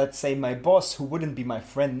 let's say, my boss, who wouldn't be my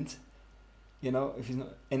friend, you know, if he's not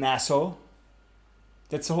an asshole,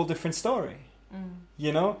 that's a whole different story.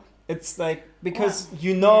 You know, it's like, because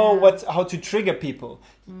you know how to trigger people.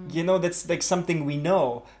 You know, that's like something we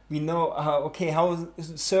know. We know how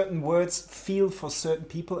certain words feel for certain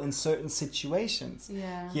people in certain situations.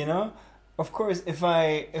 Yeah. You know, of course,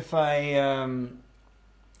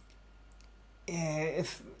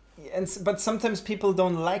 but sometimes people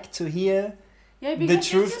don't like to hear the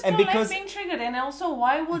truth, and because like being triggered. And also,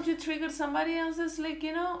 why would you trigger somebody else's, like,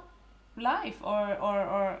 you know, life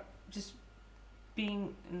or just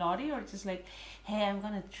being naughty, or just like, hey, I'm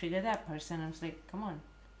gonna trigger that person? I was like, come on,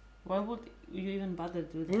 why would you even bother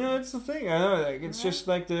do that? Yeah, it's the thing. I know, like, it's just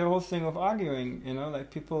like the whole thing of arguing, you know,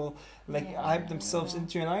 like people hype themselves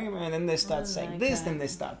into an argument, and then they start saying this, then they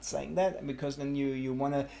start saying that, because then you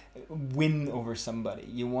want to win over somebody,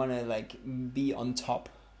 you want to like be on top,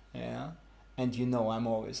 and you know I'm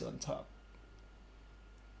always on top.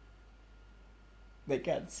 They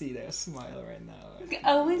can't see their smile right now.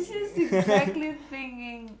 I was just exactly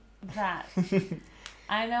thinking that.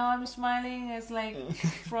 I know I'm smiling. It's like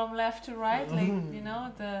from left to right, like you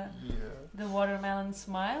know the watermelon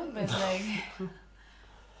smile, but like,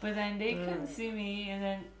 but then they couldn't see me, and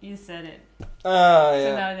then you said it, so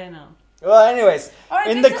now they know. Well, anyways, Or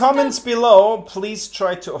in they the just comments below, please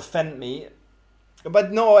try to offend me.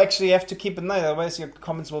 But no, actually, you have to keep it nice, otherwise your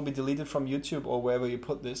comments will be deleted from YouTube or wherever you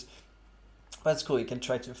put this. That's cool. You can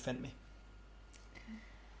try to offend me.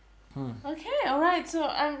 Okay, all right. So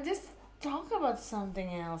just talk about something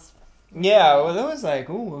else. Yeah, well, that was like,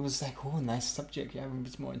 nice subject. Yeah,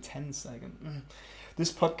 it's more intense. Like,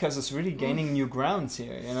 this podcast is really gaining new grounds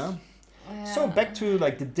here, you know. Yeah. So back to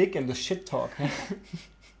like the dick and the shit talk.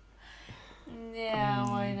 Yeah,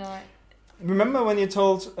 why not? Remember when you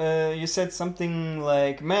you said something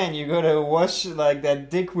like, "Man, you gotta wash like that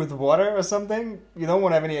dick with water or something. You don't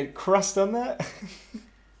want to have any crust on that."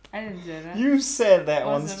 I didn't do that. You said that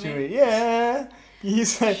Was once it to me? me. Yeah. You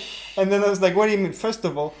said, and then I was like, "What do you mean?" First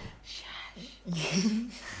of all,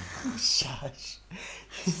 shush.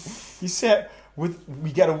 You said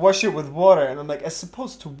we gotta wash it with water, and I'm like, as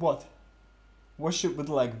opposed to what? Wash it with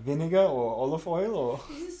like vinegar or olive oil or?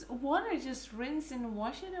 Just water, just rinse and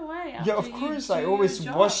wash it away. Yeah, of after you course. do I always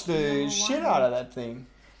your job. wash the Number shit one. out of that thing.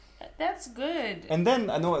 That's good. And then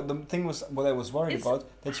I know the thing was what I was worried It's about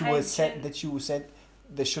that you said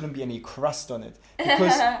there shouldn't be any crust on it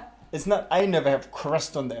because it's not. I never have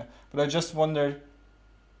crust on there, but I just wonder.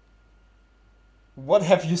 What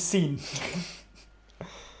have you seen?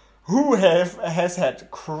 Who has had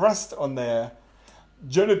crust on their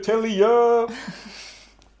genitalia?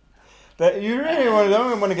 That you really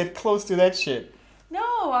don't want to get close to that shit.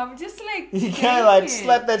 No, I'm just like. You can't like saying it.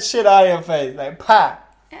 slap that shit out of your face, like pa.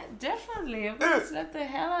 Yeah, definitely. I'm gonna slap the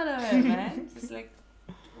hell out of it, man. Just like,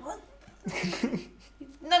 what?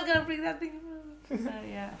 Not gonna bring that thing.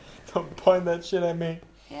 Yeah. Don't point that shit at me.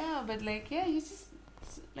 Yeah, but like, yeah, you just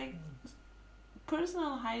like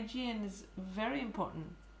personal hygiene is very important.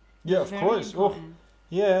 Yeah, of Very course. Oh, important.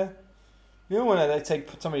 yeah. You know when I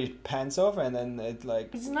put somebody's pants off and then it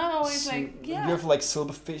like It's not always like, yeah. you have like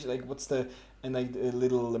silverfish, like what's the and like a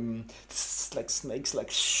little like snakes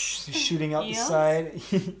like shooting out the Eels? side.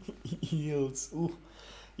 Eels. Ooh.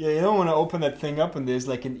 Yeah, you don't want to open that thing up and there's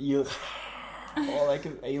like an eel or like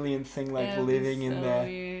an alien thing like That'd be living in so there.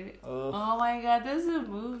 weird. Ugh. Oh my god, there's a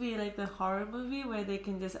movie, like the horror movie where they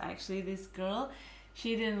can just actually, this girl,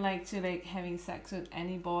 she didn't like to like having sex with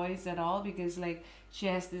any boys at all because like she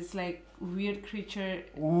has this like weird creature,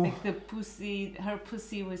 Ooh. like her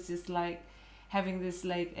pussy was just like having this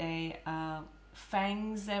like a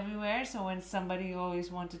fangs everywhere, so when somebody always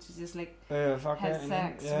wanted to just like Fuck have it, and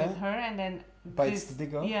sex then, yeah. with her and then Bites the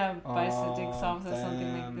dick off? yeah, bites the dick Oh, off or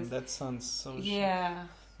something like damn, this. That sounds so shit. Yeah.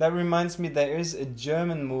 That reminds me, there is a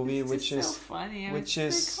German movie It's which just is so funny. I which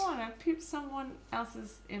was is- like, come on, I peeped someone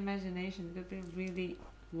else's imagination. It could be really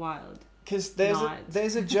wild. because Not.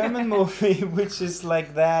 there's a German movie which is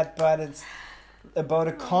like that, but it's about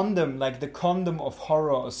a condom, like the condom of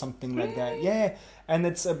horror or something like that. Really? Yeah, and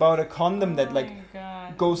it's about a condom that Oh like my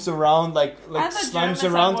God. goes around like I thought slimes Germans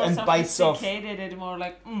are around more and bites off sophisticated and more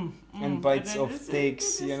like and bites but then off this is- dicks.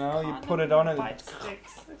 this You know, you condom put it on and bites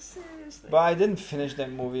dicks. Like, seriously. But I didn't finish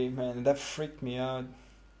that movie, man. That freaked me out.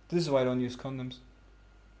 This is why I don't use condoms.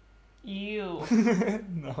 You.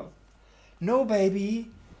 No, baby,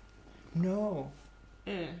 no.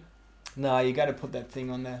 Ew. Nah, you gotta put that thing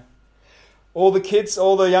on there. All the kids,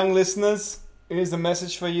 all the young listeners, here's a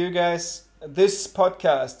message for you guys. This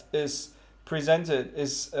podcast is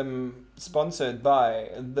sponsored by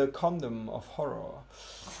the condom of horror.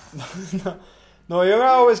 No, you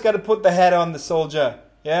always gotta put the hat on the soldier,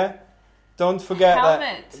 yeah? Don't forget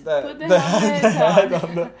Helmet. that. Put the helmet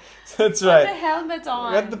on. That's Put right. the helmet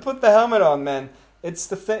on. You have to put the helmet on, man. It's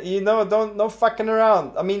the thing, you know. No fucking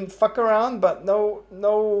around. I mean, fuck around, but no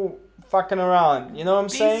fucking around. You know what I'm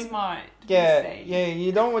Be saying? smart. Yeah, Be safe. yeah.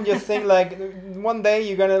 You don't want your thing like one day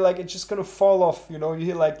you're gonna like it's just gonna fall off. You know, you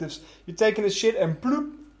hear like this. You're taking a shit and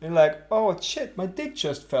bloop. You're like, oh shit, my dick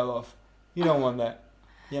just fell off. You don't want that.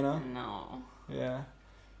 You know? No. Yeah.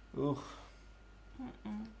 Ooh.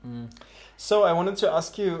 Mm-mm. So I wanted to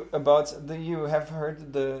ask you about you have heard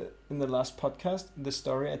in the last podcast the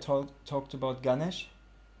story I talked about Ganesh?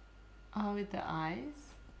 Oh, with the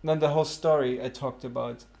eyes? No, the whole story I talked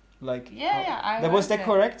about like Yeah, I was heard that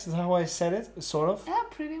correct? Is that how I said it? Sort of? Yeah,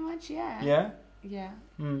 pretty much, yeah. Yeah? Yeah.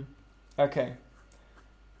 Okay.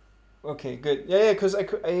 Okay, good. Yeah, because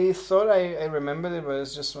I thought I remembered it, but I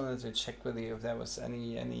just wanted to check with you if there was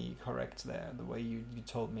any correct there, the way you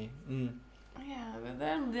told me. Yeah, but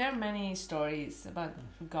there are many stories about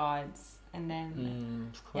gods, and then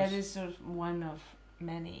Of yeah, course. this is sort of one of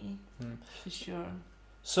many, for sure.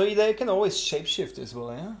 So they can always shapeshift as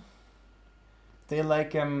well, yeah? They're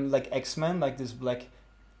like X-Men, like this black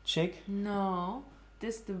chick. No,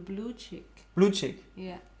 this the blue chick. Blue chick.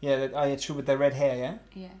 Yeah. Yeah, yeah, true, with the red hair, yeah?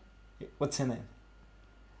 Yeah. What's her name?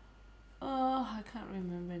 Oh, I can't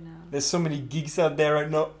remember now. There's so many geeks out there right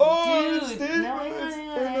now. Oh, Dude, it's this no, one. hang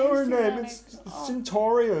on, I know her name. like, It's oh.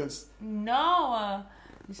 Centaurius. No,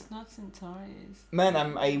 it's not Centaurus. Man,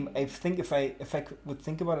 I think if I would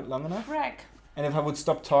think about it long enough, Crack. and if I would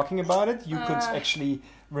stop talking about it, you could Uh. actually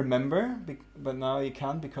remember. But now you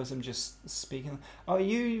can't because I'm just speaking. Oh,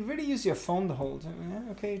 you really use your phone the whole time?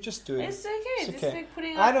 Yeah, okay, just do it. It's okay. It's It's okay. like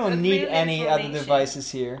putting I up don't the need real any other information. devices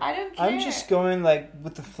here. I don't care. I'm just going like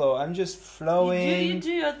with the flow. I'm just flowing. You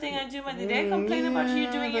do your thing, I do my thing. Did I complain about you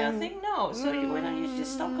doing your thing? No. So why don't you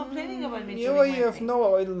just stop complaining about me doing my You have thing?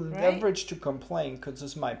 no Right? leverage to complain because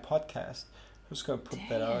it's my podcast. Who's gonna put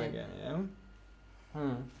that out Damn. again?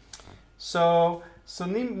 Yeah. So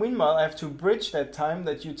meanwhile, I have to bridge that time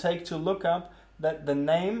that you take to look up that the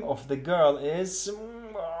name of the girl is.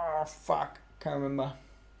 Oh, fuck, can't remember.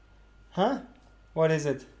 Huh? What is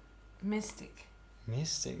it? Mystic.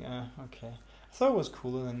 Mystic. Okay. I thought it was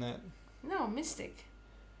cooler than that. No, Mystic.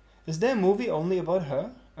 Is there a movie only about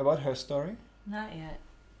her? About her story? Not yet.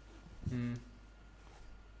 Hmm.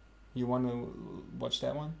 You want to watch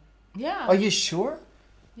that one? Yeah. Are you sure?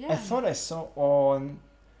 Yeah. I thought I saw on.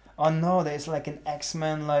 Oh no, there's like an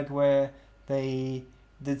X-Men like where they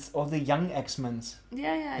did all the young X-Men's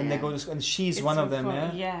Yeah. and they go to and she's It's one of so them, fun.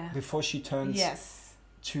 yeah. Yeah. Before she turns Yes.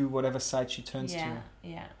 to whatever side she turns Yeah. to.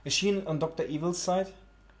 Yeah. Is she on Dr. Evil's side?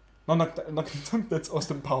 No, not that's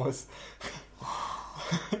Austin Powers.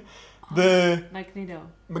 The Magneto.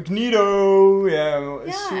 Magneto, yeah.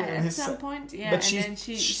 Is she Yeah, on at his some si- point, yeah. but and she then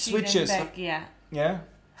she switches. Then back, yeah. Yeah.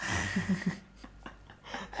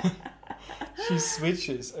 She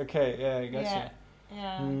switches. Okay, yeah, I gotcha.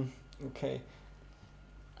 Yeah. Mm, okay.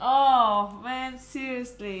 Oh man,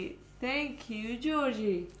 seriously. Thank you,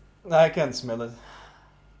 Georgie. I can smell it.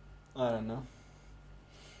 I don't know.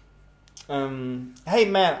 Hey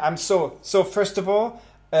man, I'm so first of all,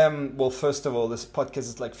 this podcast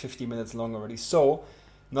is like 50 minutes long already. So,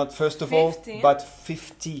 not first of all, 50? but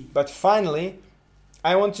 50. But finally,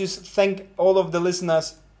 I want to thank all of the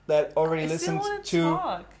listeners that already I still listened wanna to.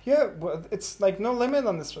 talk. Yeah, well, it's like no limit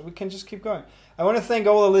on this. We can just keep going. I want to thank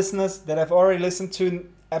all the listeners that have already listened to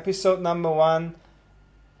episode number 1,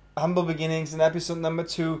 Humble Beginnings, and episode number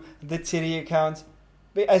 2, the Titty Account.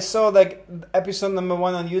 I saw like episode number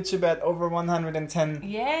 1 on YouTube at over 110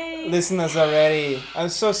 Yay! listeners already. I'm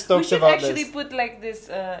so We stoked should about actually this. put like this,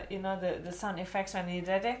 the sound effects when you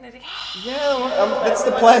did it. Yeah, that's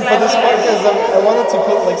the plan for this podcast. I wanted to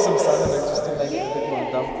put like some sound effects just to make it a bit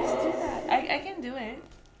more dumb. Just do that. I can do it.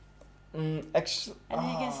 Actually, And then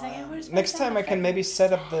you can say, "Where's my next sound time I can effect?" maybe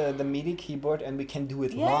set up the MIDI keyboard and we can do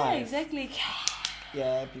it Yeah, live. exactly.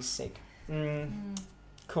 Yeah, that'd be sick.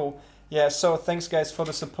 Cool. Yeah, so thanks guys for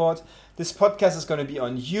the support. This podcast is going to be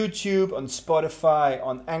on YouTube, on Spotify,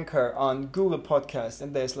 on Anchor, on Google Podcast,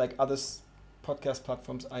 and there's like other podcast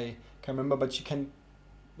platforms I can't remember, but you can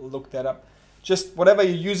look that up. Just whatever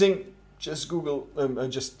you're using, just Google,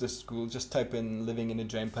 just type in "living in a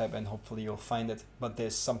drain pipe" and hopefully you'll find it. But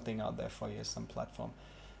there's something out there for you, some platform.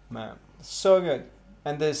 Man, so good.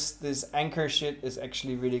 And this Anchor shit is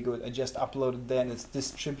actually really good. I just uploaded there and it's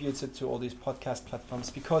distributed to all these podcast platforms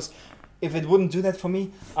because if it wouldn't do that for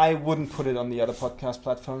me, I wouldn't put it on the other podcast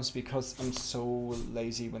platforms because I'm so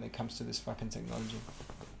lazy when it comes to this fucking technology.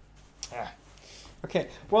 Okay,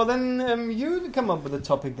 well then you come up with a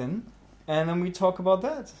topic then, and then we talk about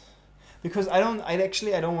that. Because I don't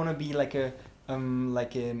want to be like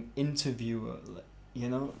an interviewer, you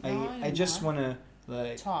know. No, I just not. want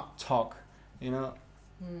to talk, you know.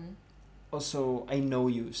 Also, I know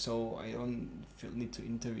you, so I don't need to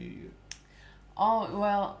interview you. Oh,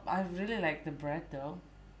 well, I really like the bread though.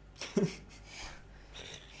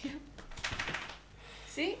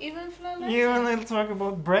 See, even Flo likes You it. want to talk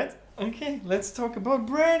about bread? Okay, let's talk about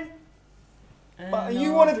bread. And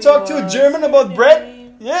You all want to talk to a yours German about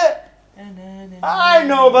bread? Yeah. I I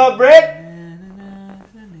know about bread.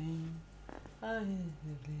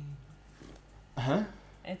 Huh?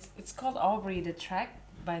 It's called Aubrey, the track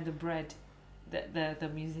by the Bread, the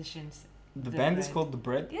musicians. The The band is Bread. called The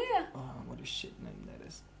Bread? Yeah. Oh, what a shit name that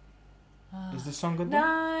is. Is the song good?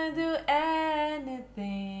 Nah, I do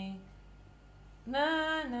anything.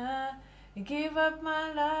 Nah, nah. Give up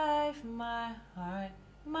my life, my heart,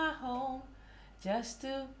 my home, just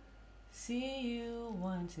to see you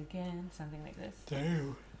once again. Something like this.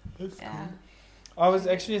 Damn, that's Yeah. cool. I was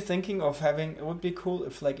actually thinking of having, it would be cool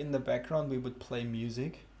if like in the background we would play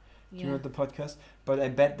music. during the podcast, but I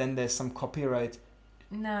bet then there's some copyright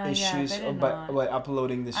issues by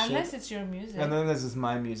uploading this unless shit. it's your music. And then this is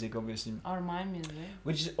my music, obviously. Or my music.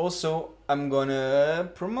 Which also I'm gonna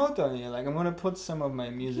promote on here. Like I'm gonna put some of my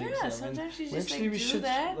music. Yeah, so, sometimes you and just actually like we do should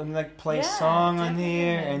that. like play Yeah, song on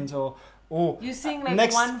here definitely. and You sing like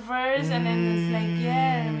next- one verse and then it's like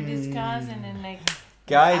and we discuss and then like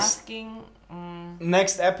guys. asking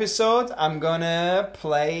Next episode I'm gonna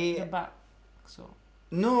play. the back. So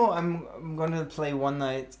No, I'm gonna play One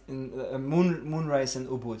Night in Moonrise in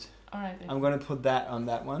Ubud. alright. I'm gonna put that on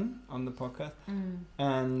the podcast,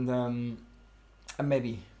 and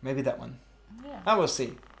maybe that one. Yeah. I will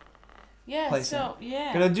see. Yeah. play So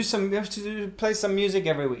yeah. Gonna do some. We have to play some music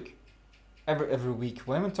every week. Every week.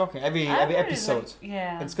 What am I talking? Every episode. Like,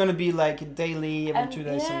 yeah. It's gonna be like daily, every 2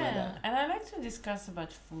 days, something like that. And I like to discuss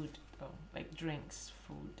about food, though, like drinks,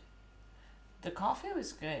 food. The coffee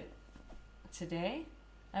was good today.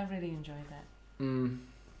 I really enjoyed that.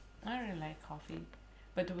 I really like coffee,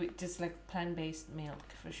 but with just like plant-based milk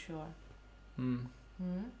for sure.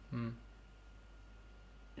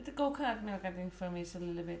 The coconut milk, I think, for me is a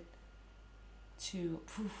little bit too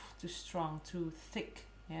strong, too thick.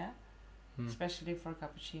 Yeah. Especially for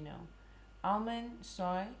cappuccino. Almond,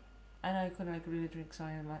 soy. I know I couldn't like really drink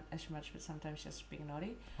soy as much, but sometimes just being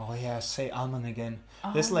naughty. Oh yeah, say almond again.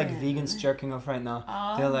 There's like vegans jerking off right now.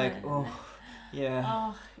 They're like, oh yeah.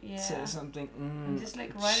 Oh yeah. Say something. I'm just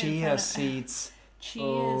like right in chia front of seeds. chia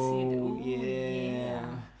Oh seed. Ooh, yeah.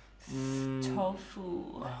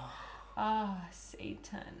 Tofu. Oh,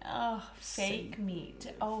 Satan. Oh, fake meat.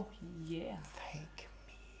 Oh yeah. Fake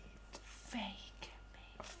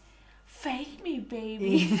Fake me,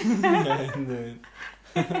 baby. I knew it.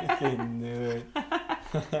 I knew it.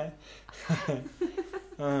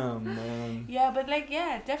 Oh man. Yeah, but like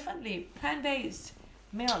definitely plant-based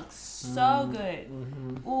milk, so good.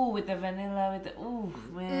 Ooh, with the vanilla, with the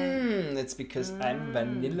man. It's because I'm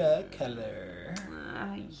vanilla color.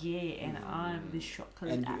 Yeah, and I'm the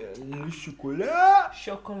chocolate. And le chocolat.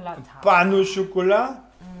 Chocolate. Pain au chocolat.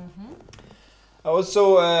 I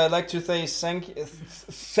also like to say thank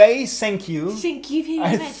you. Thank you very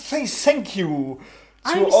I much. say thank you to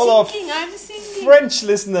I'm all singing, of I'm singing. French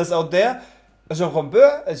listeners out there. Je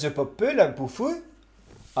peux la bouffer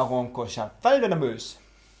avant que j'affale de la Meuse.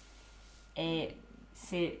 Et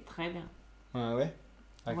c'est très bien. Ah ouais?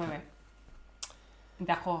 Okay. Ouais.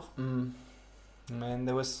 D'accord. Man,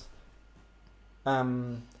 there was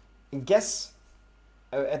guess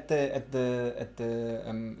at the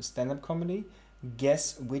stand-up comedy.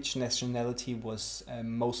 Guess which nationality was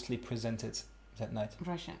mostly presented that night?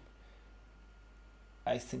 Russian.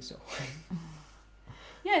 I think so.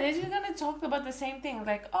 Yeah, they're just gonna talk about the same thing.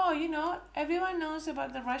 Like, oh, everyone knows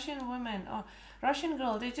about the Russian woman or Russian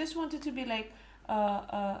girl. They just wanted to be like,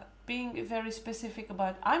 being very specific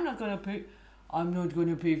about. I'm not gonna pay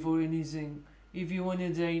for anything. If you wanna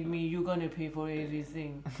date me, you're gonna pay for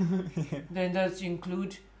everything. Then that's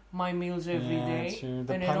include my meals every day, true. and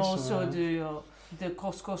then also the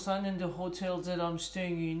Costco Sun and the hotels that I'm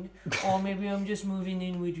staying in, or maybe I'm just moving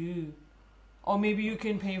in with you, or maybe you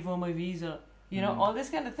can pay for my visa. All this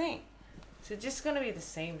kind of thing. So it's just gonna be the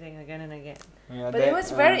same thing again and again. Yeah, But it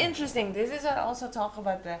was very interesting. This is I also talk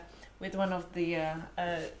about with one of the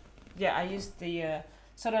I used the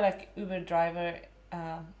sort of like Uber driver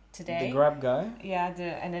today. The Grab guy. Yeah,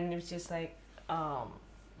 and then it was just like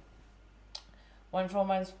one from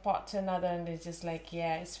one spot to another, and it's just like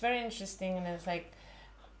it's very interesting, and it's like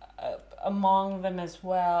among them as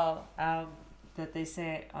well that they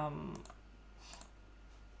say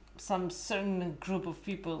some certain group of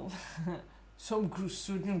people,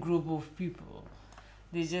 certain group of people,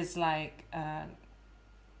 they just like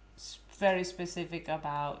very specific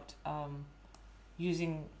about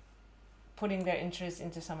putting their interest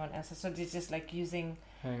into someone else. So they're just like using.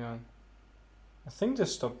 Hang on. I think they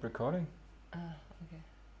stopped recording. Okay.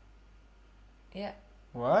 Yeah.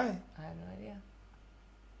 Why? I have no idea.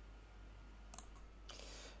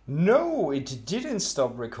 No, it didn't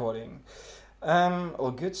stop recording.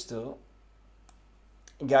 All good still.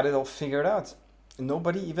 Got it all figured out.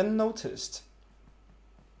 Nobody even noticed.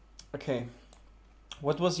 Okay.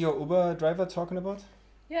 What was your Uber driver talking about?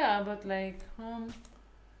 Yeah, but like,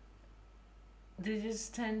 they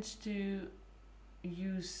just tend to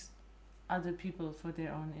use other people for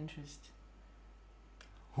their own interest.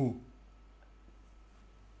 Who?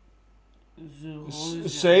 The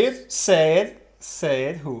Russians. Say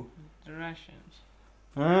it. Who? The Russians.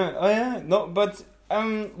 Oh yeah. No, but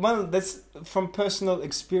well, that's from personal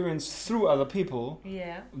experience through other people.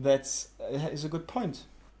 Yeah. That's is a good point.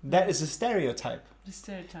 That is a stereotype. The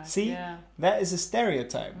stereotype. See? Yeah. That is a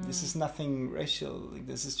stereotype. This Mm. is nothing racial.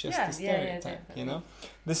 This is just Yeah, a yeah, stereotype, definitely. you know?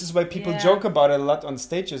 This is why people Yeah. joke about it a lot on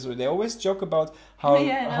stages. Where they always joke about how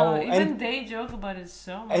yeah, no, how even they joke about it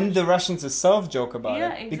so much. and the Russians itself joke about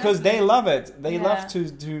Yeah, it because they exactly. love it. They Yeah. love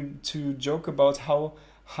to joke about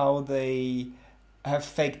how they have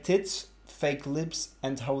fake tits, fake lips,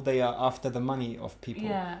 and how they are after the money of people,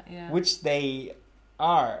 yeah. which they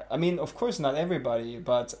are. I mean, of course, not everybody,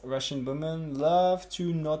 but Russian women love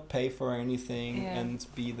to not pay for anything Yeah. and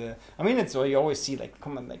be the. I mean, it's what you always see. Like,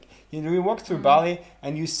 come on, like you walk through Mm. Bali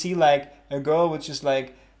and you see like a girl with just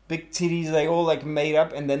like big titties, like all like made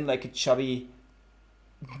up, and then like a chubby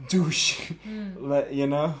douche, Mm. you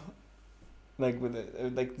know, like with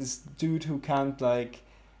like this dude who can't like.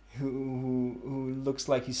 Who looks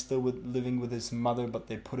like he's still living with his mother, but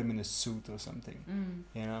they put him in a suit or something, Mm.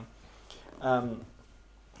 you know.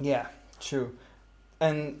 Yeah, true.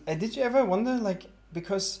 And did you ever wonder, like,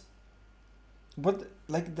 because what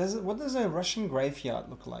does a Russian graveyard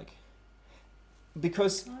look like?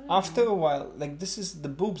 Because I don't after know. a while, like, this is the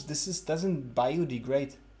boobs. Doesn't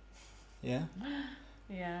biodegrade. Yeah,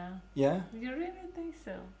 Yeah. yeah. You really think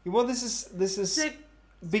so? Well, this is It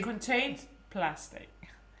big. contains plastic.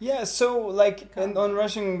 Yeah, so like Come. on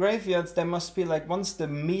Russian graveyards, there must be like once the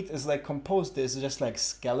meat is like composed, there's just like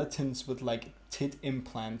skeletons with like tit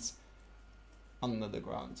implants under the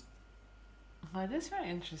ground. Oh, that's a very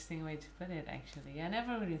interesting way to put it. Actually, I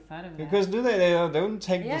never really thought of that. Because they don't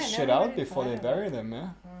take Yeah, this I shit never out really before they thought of bury it. them, yeah.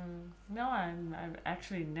 No, I've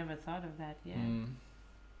actually never thought of that yet. Mm.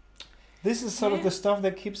 This is sort of Yeah. the stuff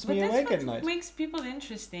that keeps But me that's awake what at night. makes people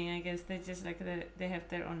interesting, I guess. They just like they have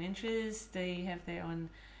their own interests. They have their own,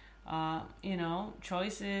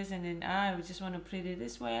 choices. And then I just want to play it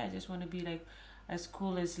this way. I just want to be like as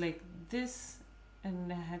cool as like this,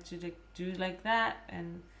 and I had to like do like that.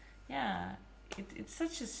 And yeah, it's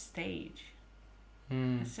such a stage.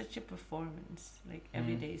 Mm. It's such a performance. Like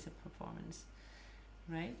every Mm. day is a performance,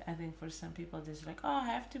 right? I think for some people, there's like, oh, I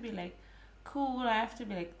have to be like cool. I have to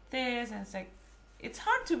be like this, and it's like, it's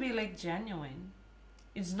hard to be like genuine.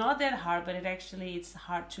 It's not that hard, but it's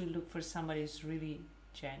hard to look for somebody who's really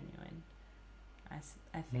genuine.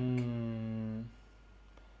 I think. Mm.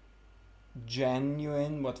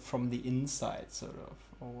 Genuine, what from the inside, sort of,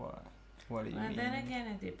 or what? What do you Well, mean? then again,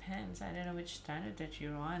 it depends. I don't know which standard that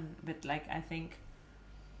you're on, but like I think,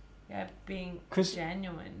 yeah, being 'Cause-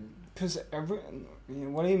 genuine. Because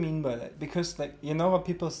what do you mean by that? Because like you know what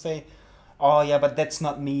people say, oh yeah, but that's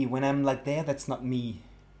not me. When I'm like there, that's not me.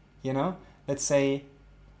 You know, let's say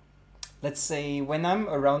when I'm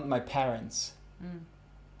around my parents, Mm,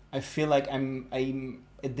 I feel like I'm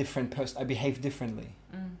a different person. I behave differently.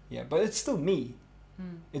 mm, Yeah, but it's still me.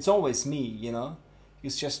 mm. It's always me. You know,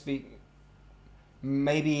 it's just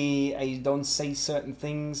maybe I don't say certain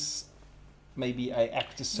things. Maybe I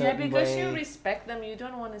act a Yeah, certain because way. you respect them. You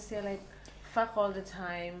don't want to say like fuck all the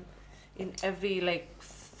time. In every like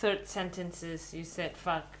third sentences, you said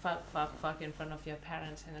fuck in front of your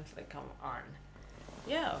parents, and it's like, come on.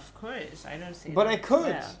 Yeah, of course. I don't say. But that. I could.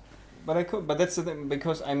 Yeah. But that's the thing,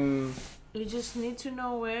 because You just need to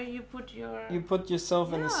know where you put your. you put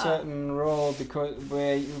yourself in a Yeah. certain role because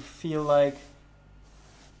where you feel like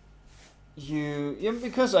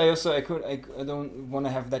because I don't want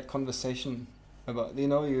to have that conversation about, you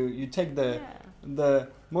know, you take Yeah. the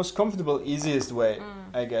most comfortable, easiest way,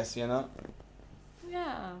 Mm. I guess, you know,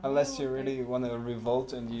 Yeah. unless you well, really want to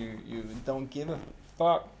revolt and you don't give a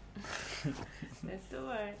fuck. That's the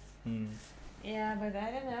word. Hmm. Yeah, but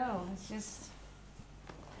I don't know. It's just.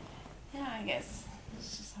 Yeah, I guess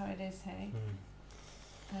it's just how it is, hey.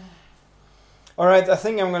 All right, I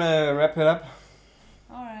think I'm gonna wrap it up.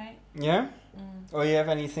 All right. Yeah. Mm. Or you have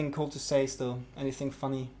anything cool to say still? Anything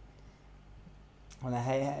funny?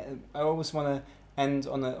 I always want to end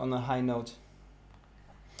on a high note.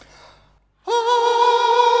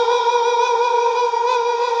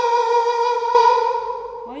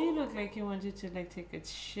 Why you look like you wanted to like take a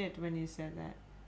shit when you said that?